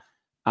Korea.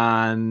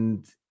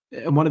 And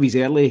in one of his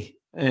early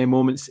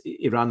moments,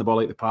 he ran the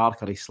ball out the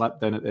park, or he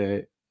slipped down at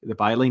the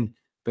byline.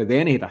 But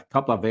then he had a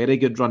couple of very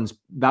good runs.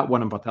 That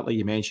one in particular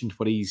you mentioned,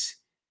 where he's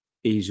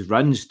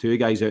runs 2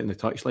 guys out in the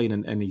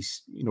touchline and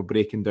he's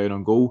breaking down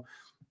on goal.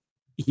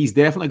 He's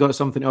definitely got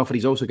something to offer.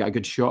 He's also got a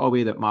good shot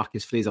away that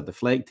Marcus Fraser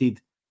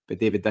deflected, but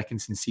David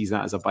Dickinson sees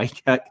that as a by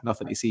kick.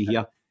 Nothing to see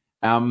here.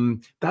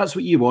 That's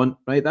what you want,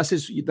 right? This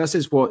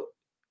is what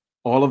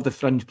all of the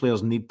fringe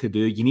players need to do.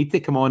 You need to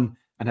come on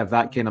and have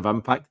that kind of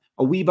impact.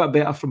 A wee bit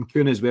better from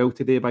Kuhn as well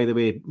today, by the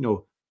way.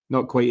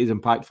 Not quite as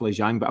impactful as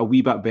Yang, but a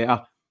wee bit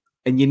better.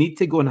 And you need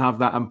to go and have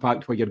that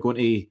impact where you're going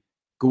to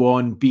go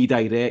on, be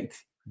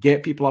direct,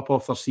 get people up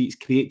off their seats,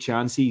 create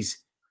chances,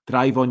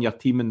 drive on your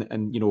team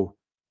and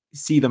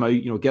see them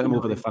out, get them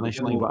over the finish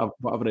line,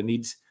 whatever it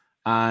needs.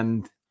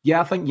 And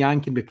I think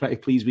Yang can be pretty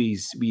pleased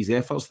with his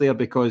efforts there,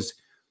 because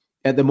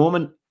at the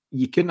moment,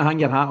 you couldn't hang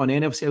your hat on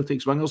any of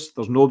Celtic's wingers.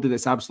 There's nobody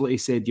that's absolutely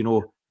said,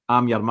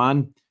 I'm your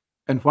man.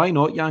 And why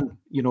not Yang,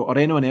 or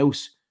anyone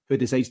else who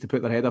decides to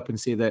put their head up and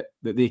say that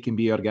they can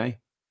be our guy?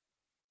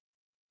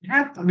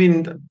 Yeah, I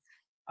mean,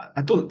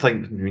 I don't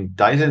think,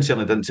 Dyson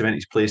certainly didn't cement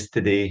his place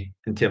today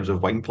in terms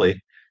of wing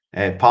play.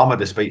 Palmer,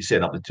 despite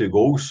setting up the 2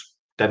 goals,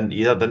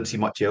 didn't see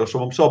much else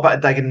from him. Saw a bit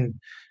of digging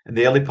in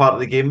the early part of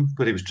the game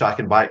where he was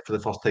tracking back for the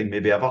first time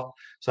maybe ever.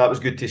 So that was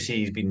good to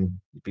see. He's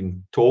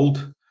been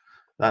told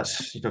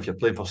that's, if you're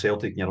playing for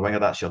Celtic and you're a winger,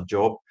 that's your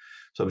job.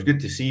 So it was good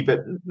to see,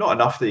 but not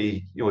enough that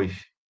he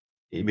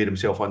made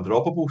himself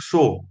undroppable.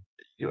 So,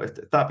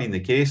 if that being the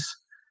case,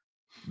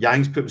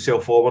 Yang's put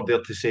himself forward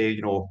there to say,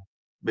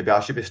 maybe I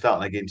should be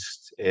starting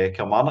against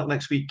Kilmarnock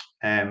next week.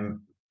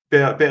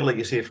 Better, like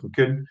you say, from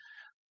Kuhn.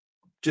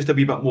 Just a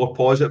wee bit more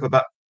positive, a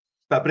bit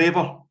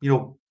braver,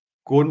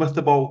 going with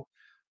the ball.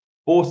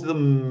 Both of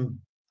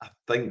them, I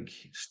think,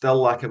 still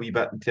lack a wee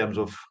bit in terms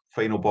of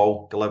final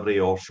ball delivery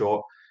or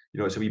shot.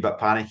 It's a wee bit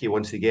panicky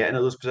once they get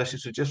into those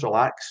positions. So just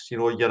relax.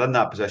 You're in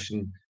that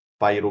position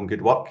by your own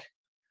good work.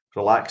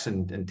 Relax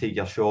and take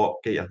your shot,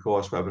 get your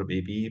cross, whatever it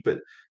may be. But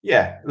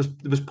there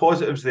was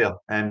positives there.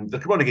 They're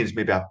coming on against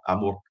maybe a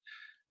more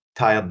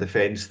tired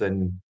defence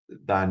than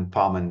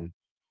Palm and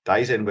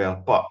Dyson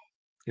were, but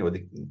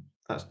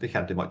they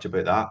can't do much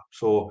about that.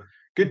 So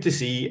good to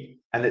see,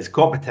 and it's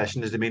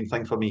competition is the main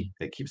thing for me.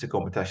 It keeps the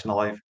competition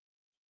alive.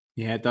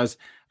 Yeah, it does.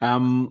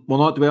 We'll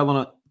not dwell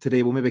on it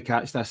today. We'll maybe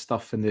catch this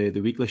stuff in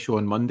the weekly show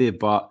on Monday,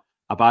 but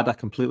Abada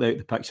completely out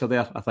the picture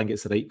there. I think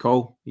it's the right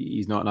call.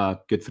 He's not in a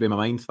good frame of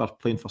mind for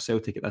playing for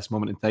Celtic at this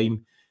moment in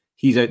time.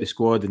 He's out the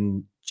squad,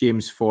 and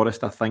James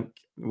Forrest, I think,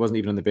 wasn't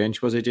even on the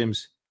bench, was he,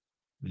 James?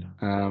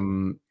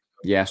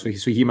 Yeah. So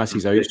he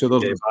misses out. So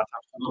there's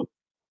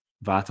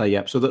Vata,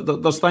 yep. So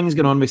there's things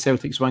going on with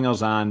Celtic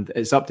swingers, and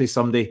it's up to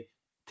somebody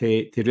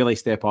to really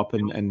step up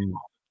and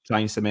try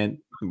and cement,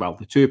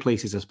 the 2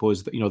 places, I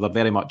suppose, that, they're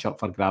very much up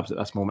for grabs at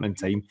this moment in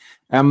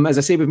time. As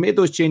I say, we've made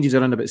those changes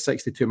around about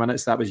 62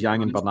 minutes. That was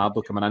Yang and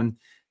Bernardo coming in.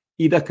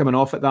 Ida coming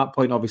off at that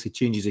point obviously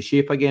changes the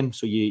shape again.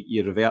 So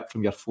you revert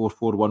from your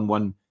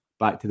 4-4-1-1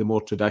 back to the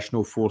more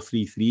traditional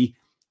 4-3-3.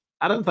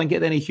 I don't think it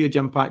had any huge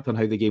impact on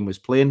how the game was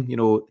playing.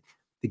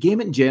 the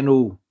game in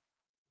general,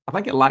 I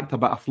think it lacked a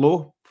bit of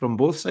flow from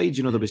both sides.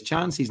 There was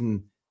chances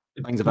and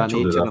things of that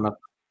nature,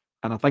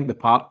 and I think the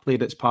park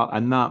played its part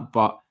in that.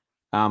 But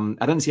I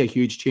didn't see a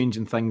huge change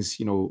in things,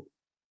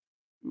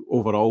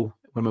 overall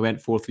when we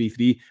went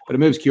 4-3-3. But it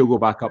moves Kyogo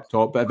back up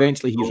top. But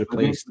eventually he's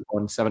replaced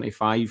on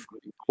 75.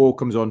 O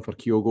comes on for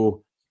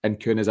Kyogo, and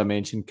Kuhn, as I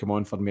mentioned, come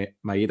on for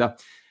Maeda.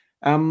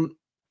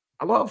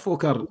 A lot of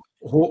folk are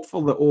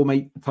hopeful that O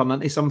might turn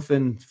into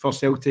something for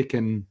Celtic,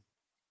 and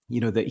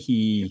that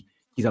he's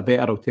a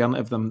better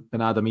alternative than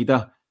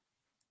Adamida.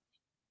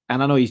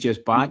 And I know he's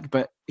just back,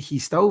 but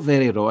he's still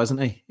very raw,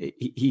 isn't he?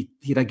 He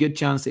had a good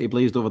chance that he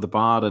blazed over the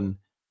bar, and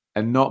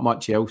not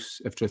much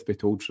else, if truth be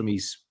told, from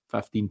his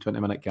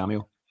 15-20-minute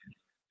cameo.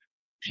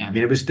 I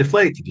mean, it was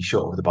deflected. He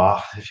shot over the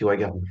bar, if you like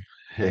him,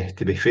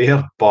 to be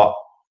fair, but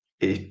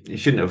he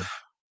shouldn't have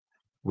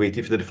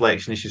waited for the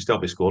deflection. He should still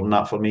be scoring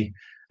that for me.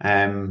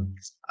 But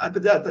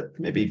that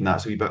maybe even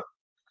that's a wee bit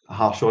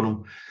harsh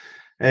on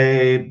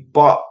him.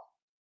 But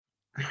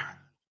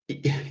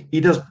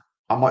he does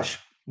a much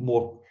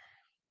more.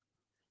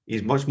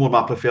 He's much more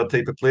my preferred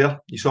type of player.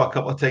 You saw a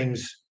couple of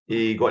times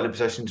he got in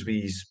positions where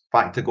he's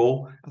back to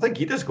goal. I think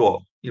he does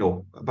got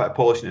a bit of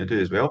polishing to do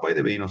as well. By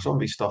the way, some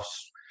of his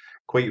stuff's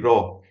quite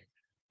raw,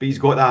 but he's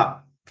got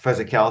that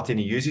physicality and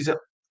he uses it.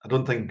 I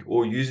don't think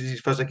O uses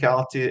his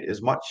physicality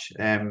as much.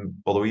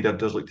 Although he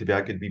does look to be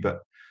a good wee bit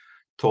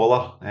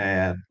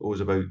taller. O's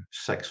about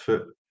 6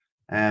 foot.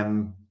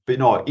 But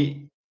no,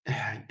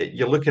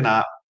 you're looking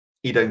at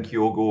Ida and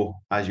Kyogo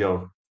as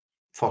your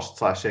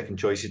first/second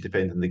choices,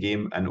 depending on the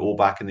game, and O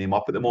backing them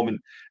up at the moment.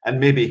 And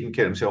maybe he can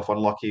get himself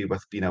unlucky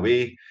with being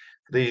away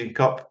for the Asian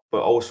Cup,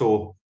 but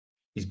also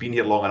he's been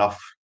here long enough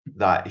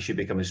that he should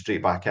be coming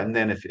straight back in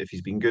then if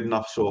he's been good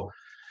enough. So,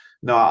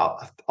 no,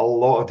 a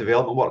lot of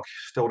development work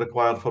still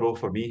required for O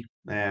for me.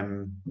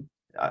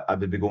 I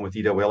would be going with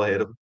Ida well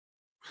ahead of him.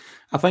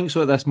 I think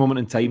so at this moment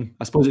in time.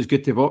 I suppose it's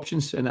good to have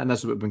options, and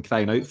that's what we've been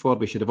crying out for.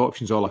 We should have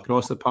options all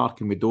across the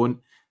park, and we don't.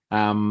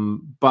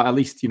 But at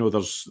least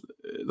there's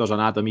an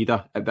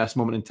Adamida at this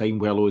moment in time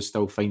where Lowe's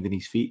still finding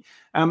his feet.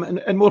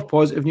 And more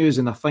positive news,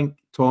 and I think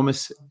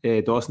Thomas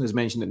Dawson has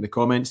mentioned it in the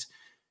comments.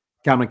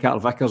 Cameron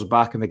Carter-Vickers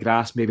back in the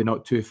grass, maybe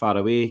not too far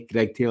away.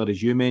 Greg Taylor,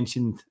 as you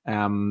mentioned,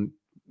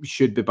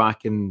 should be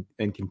back in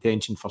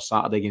contention for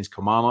Saturday against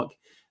Kilmarnock.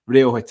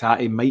 Reo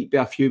Hatate might be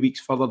a few weeks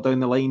further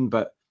down the line,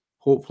 but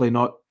hopefully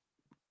not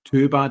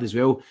too bad as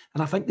well.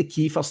 And I think the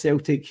key for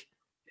Celtic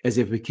is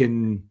if we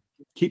can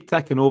keep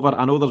ticking over.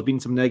 I know there's been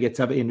some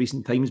negativity in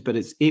recent times, but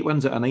it's 8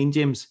 wins out of 9,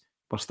 James.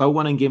 We're still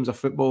winning games of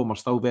football, and we're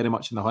still very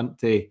much in the hunt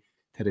to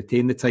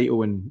retain the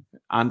title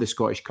and the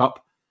Scottish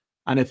Cup.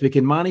 And if we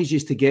can manage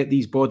just to get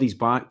these bodies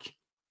back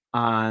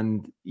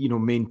and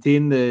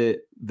maintain the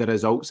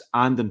results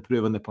and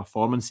improve on the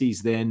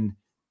performances, then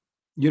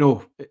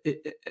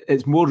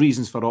it's more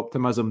reasons for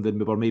optimism than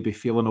we were maybe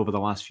feeling over the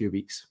last few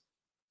weeks.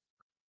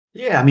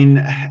 Yeah, I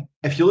mean,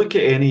 if you look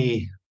at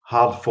any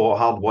hard-fought,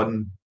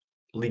 hard-won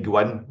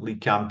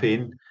league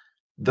campaign,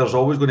 there's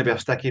always going to be a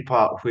sticky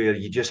part where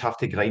you just have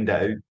to grind it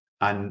out.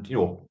 And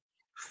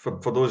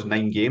for those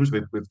 9 games,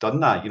 we've done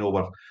that.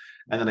 We're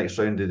in the next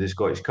round of the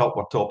Scottish Cup.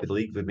 We're top of the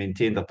league. We've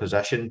maintained our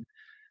position.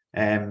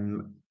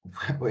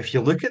 If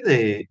you look at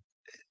the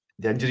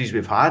injuries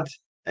we've had,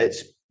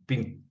 it's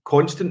been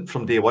constant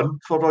from day one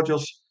for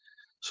Rodgers.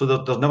 So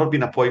there's never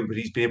been a point where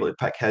he's been able to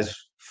pick his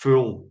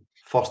full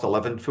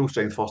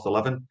strength first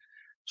 11.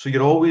 So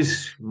you're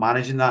always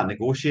managing that,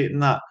 negotiating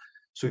that.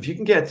 So if you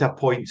can get to a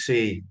point,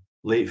 say,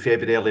 late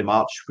February, early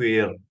March,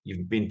 where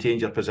you've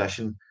maintained your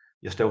position,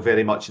 you're still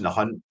very much in the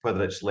hunt,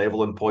 whether it's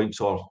level on points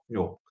or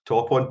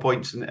top on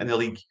points in the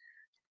league,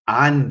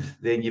 and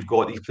then you've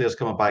got these players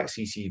coming back,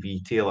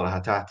 CCV, Taylor,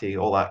 Hatate,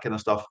 all that kind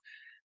of stuff,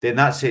 then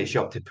that sets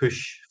you up to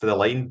push for the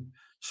line.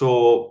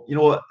 So,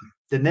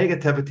 the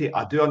negativity,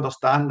 I do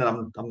understand,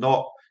 and I'm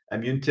not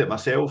immune to it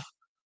myself,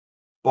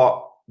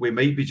 but we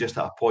might be just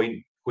at a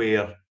point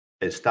where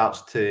it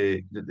starts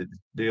to, the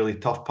really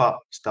tough part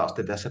starts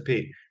to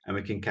dissipate and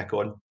we can kick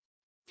on.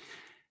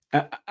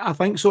 I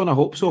think so, and I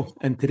hope so.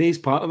 And today's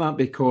part of that,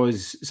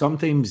 because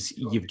sometimes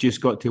you've just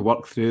got to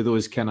work through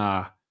those kind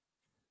of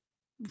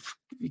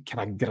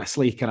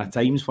grisly kind of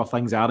times where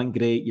things aren't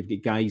great. You've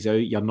got guys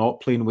out, you're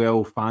not playing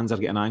well, fans are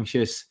getting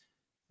anxious.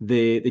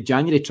 The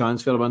January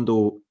transfer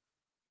window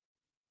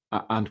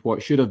and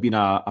what should have been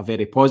a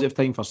very positive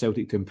time for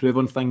Celtic to improve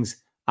on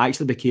things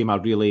actually became a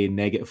really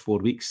negative 4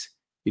 weeks.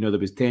 There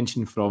was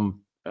tension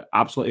from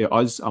absolutely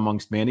us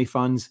amongst many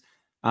fans,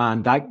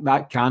 and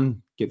that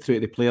can get through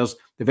to the players.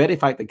 The very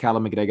fact that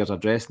Callum McGregor's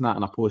addressing that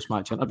in a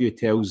post-match interview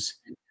tells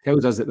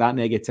us that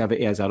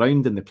maggotivity is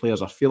around and the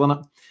players are feeling it.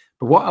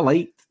 But what I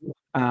liked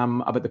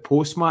about the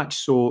post-match,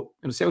 so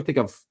Celtic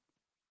have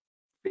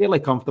fairly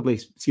comfortably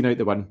seen out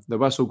the win. The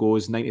whistle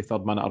goes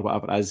 93rd minute or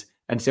whatever it is,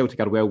 and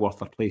Celtic are well worth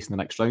their place in the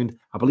next round.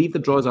 I believe the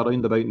draw's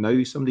around about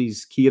now.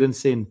 Somebody's Kieran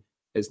saying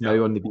it's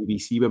now on the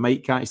BBC. We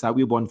might catch that.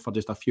 We'll on for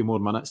just a few more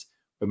minutes.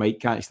 We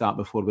might catch that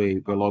before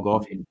we log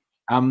off.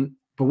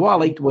 But what I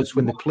liked was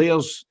when the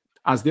players,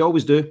 as they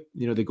always do,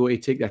 they go to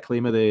take the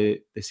acclaim of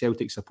the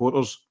Celtic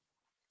supporters.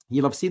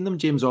 you'll have seen them,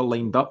 James, all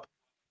lined up,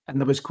 and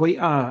there was quite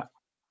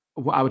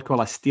what I would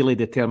call a steely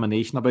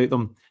determination about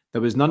them.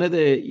 There was none of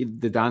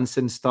the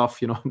dancing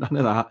stuff, none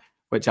of that,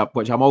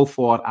 which I'm all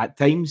for at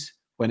times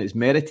when it's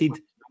merited.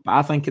 But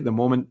I think at the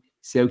moment,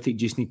 Celtic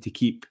just need to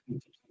keep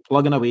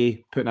plugging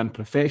away, putting in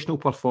professional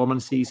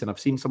performances. And I've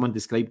seen someone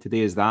described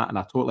today as that, and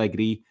I totally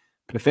agree.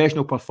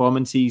 Professional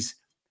performances,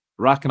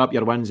 racking up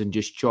your wins and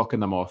just chalking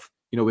them off.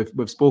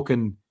 We've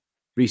spoken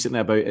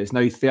recently about it's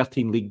now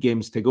 13 league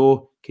games to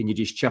go. Can you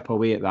just chip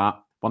away at that?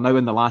 We're now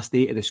in the last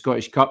 8 of the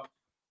Scottish Cup.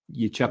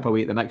 You chip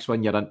away at the next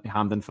one, you're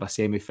hammed in for a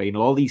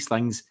semi-final. All these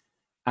things.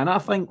 And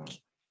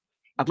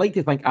I'd like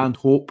to think and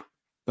hope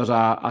there's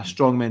a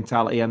strong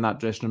mentality in that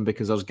dressing room,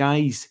 because there's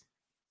guys,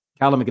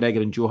 Callum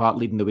McGregor and Joe Hart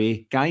leading the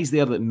way, guys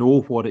there that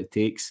know what it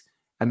takes.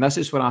 And this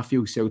is where I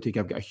feel Celtic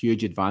have got a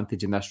huge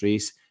advantage in this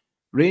race.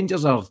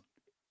 Rangers are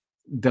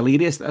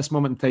delirious at this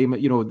moment in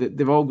time.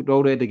 They've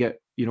already got,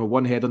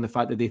 one head on the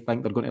fact that they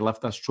think they're going to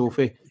lift this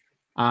trophy.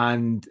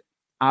 And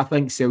I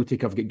think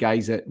Celtic have got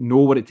guys that know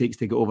what it takes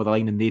to get over the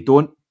line, and they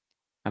don't.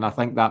 And I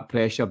think that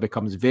pressure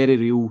becomes very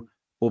real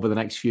over the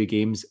next few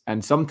games.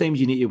 And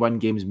sometimes you need to win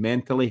games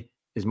mentally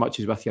as much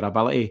as with your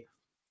ability.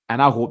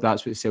 And I hope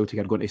that's what Celtic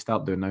are going to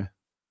start doing now.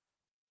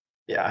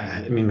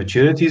 Yeah, I mean,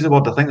 maturity is the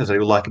word. I think there's a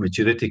real lack of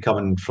maturity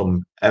coming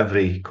from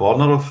every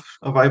corner of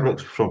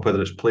Ibrox, from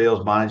whether it's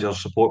players,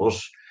 managers,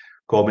 supporters,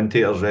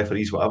 commentators,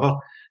 referees, whatever.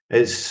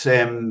 It's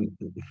making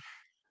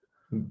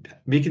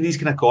these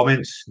kind of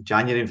comments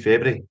January and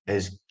February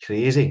is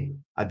crazy.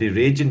 I'd be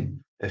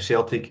raging if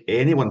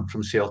anyone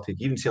from Celtic,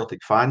 even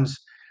Celtic fans,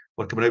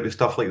 were coming out with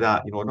stuff like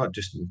that. Not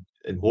just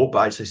in hope,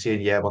 but actually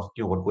saying, yeah, we're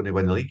going to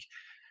win the league.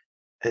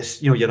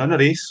 It's, you're in a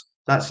race.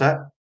 That's it.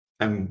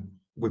 And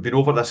we've been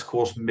over this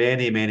course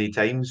many, many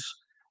times.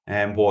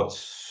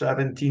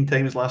 17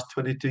 times last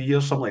 22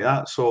 years, something like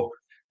that. So,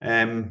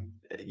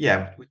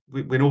 yeah,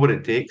 we know what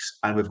it takes,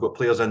 and we've got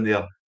players in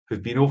there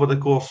who've been over the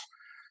course.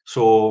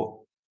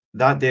 So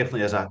that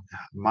definitely is a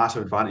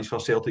massive advantage for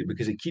Celtic,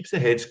 because it keeps the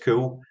heads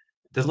cool,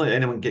 doesn't let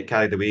anyone get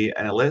carried away,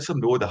 and it lets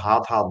them know the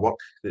hard work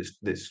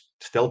that's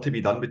still to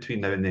be done between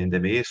now and the end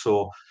of May.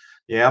 So,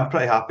 yeah, I'm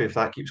pretty happy if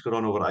that keeps going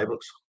on over at Ibrox.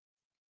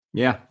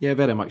 Yeah,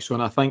 very much so.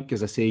 And I think,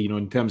 as I say,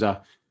 in terms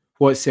of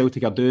what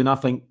Celtic are doing, I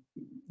think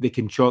they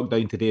can chalk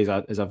down today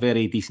as a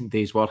very decent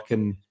day's work.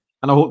 And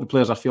I hope the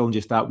players are feeling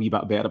just that wee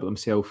bit better about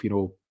themselves,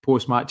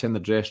 post-match in the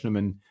dressing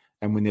room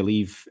and when they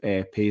leave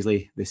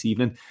Paisley this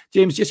evening.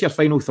 James, just your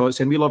final thoughts,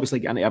 and we'll obviously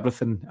get into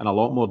everything in a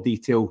lot more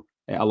detail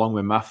along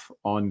with Miff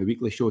on the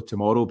weekly show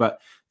tomorrow. But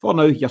for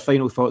now, your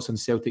final thoughts on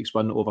Celtic's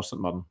win over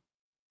St Mirren.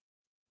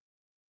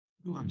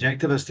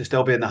 Objective is to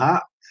still be in the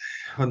hat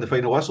on the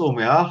final whistle, and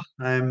we are.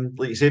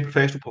 Like you say,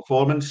 professional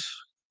performance,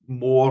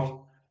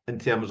 more in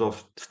terms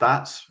of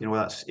stats.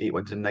 That's 8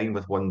 wins and 9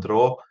 with 1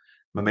 draw.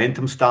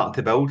 Momentum's starting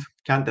to build.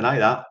 Can't deny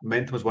that.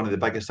 Momentum is one of the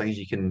biggest things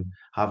you can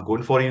have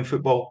going for you in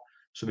football.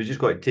 So we just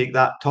got to take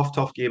that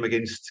tough game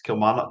against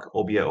Kilmarnock,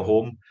 albeit at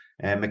home.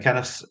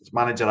 McInnes,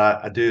 manager,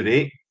 I do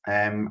rate,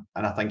 and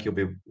I think he'll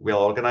be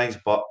well organised,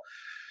 but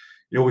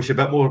we should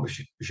be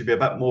a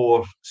bit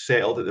more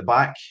settled at the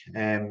back.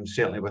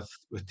 Certainly with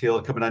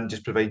Taylor coming in,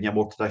 just providing a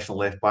more traditional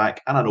left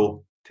back. And I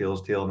know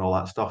Taylor's Taylor and all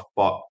that stuff,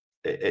 but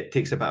it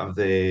takes a bit of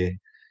the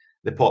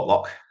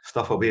potluck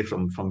stuff away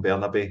from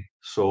Burnaby.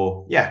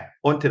 So yeah,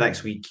 on to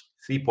next week.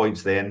 3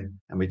 points then,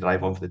 and we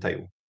drive on for the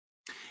title.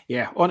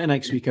 Yeah, on to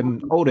next week,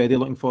 and already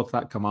looking forward to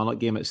that Kilmarnock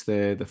game. It's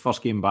the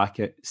first game back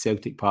at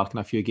Celtic Park in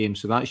a few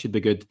games, so that should be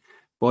good.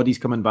 Bodies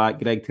coming back,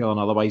 Greg Taylor and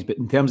otherwise, but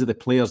in terms of the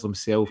players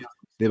themselves,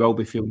 they will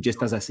be feeling,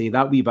 just as I say,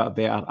 that wee bit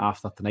better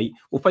after tonight.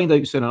 We'll find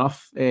out soon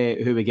enough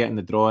who we get in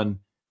the draw, and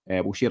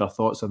we'll share our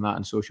thoughts on that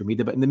on social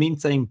media. But in the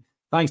meantime,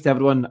 thanks to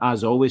everyone,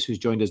 as always, who's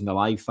joined us in the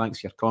live. Thanks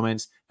for your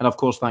comments. And of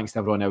course, thanks to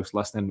everyone else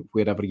listening,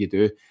 wherever you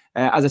do.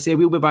 As I say,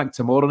 we'll be back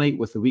tomorrow night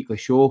with the weekly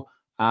show.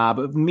 But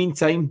in the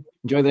meantime,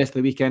 enjoy the rest of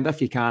the weekend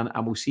if you can,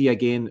 and we'll see you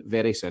again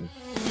very soon.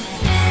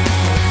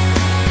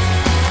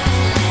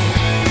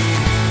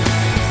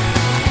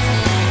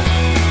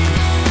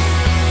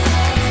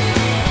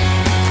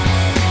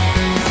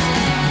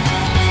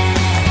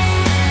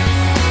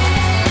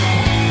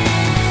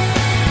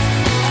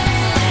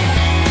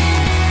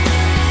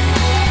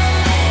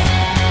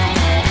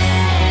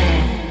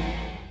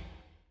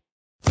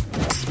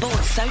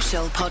 Sports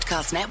Social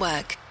Podcast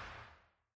Network.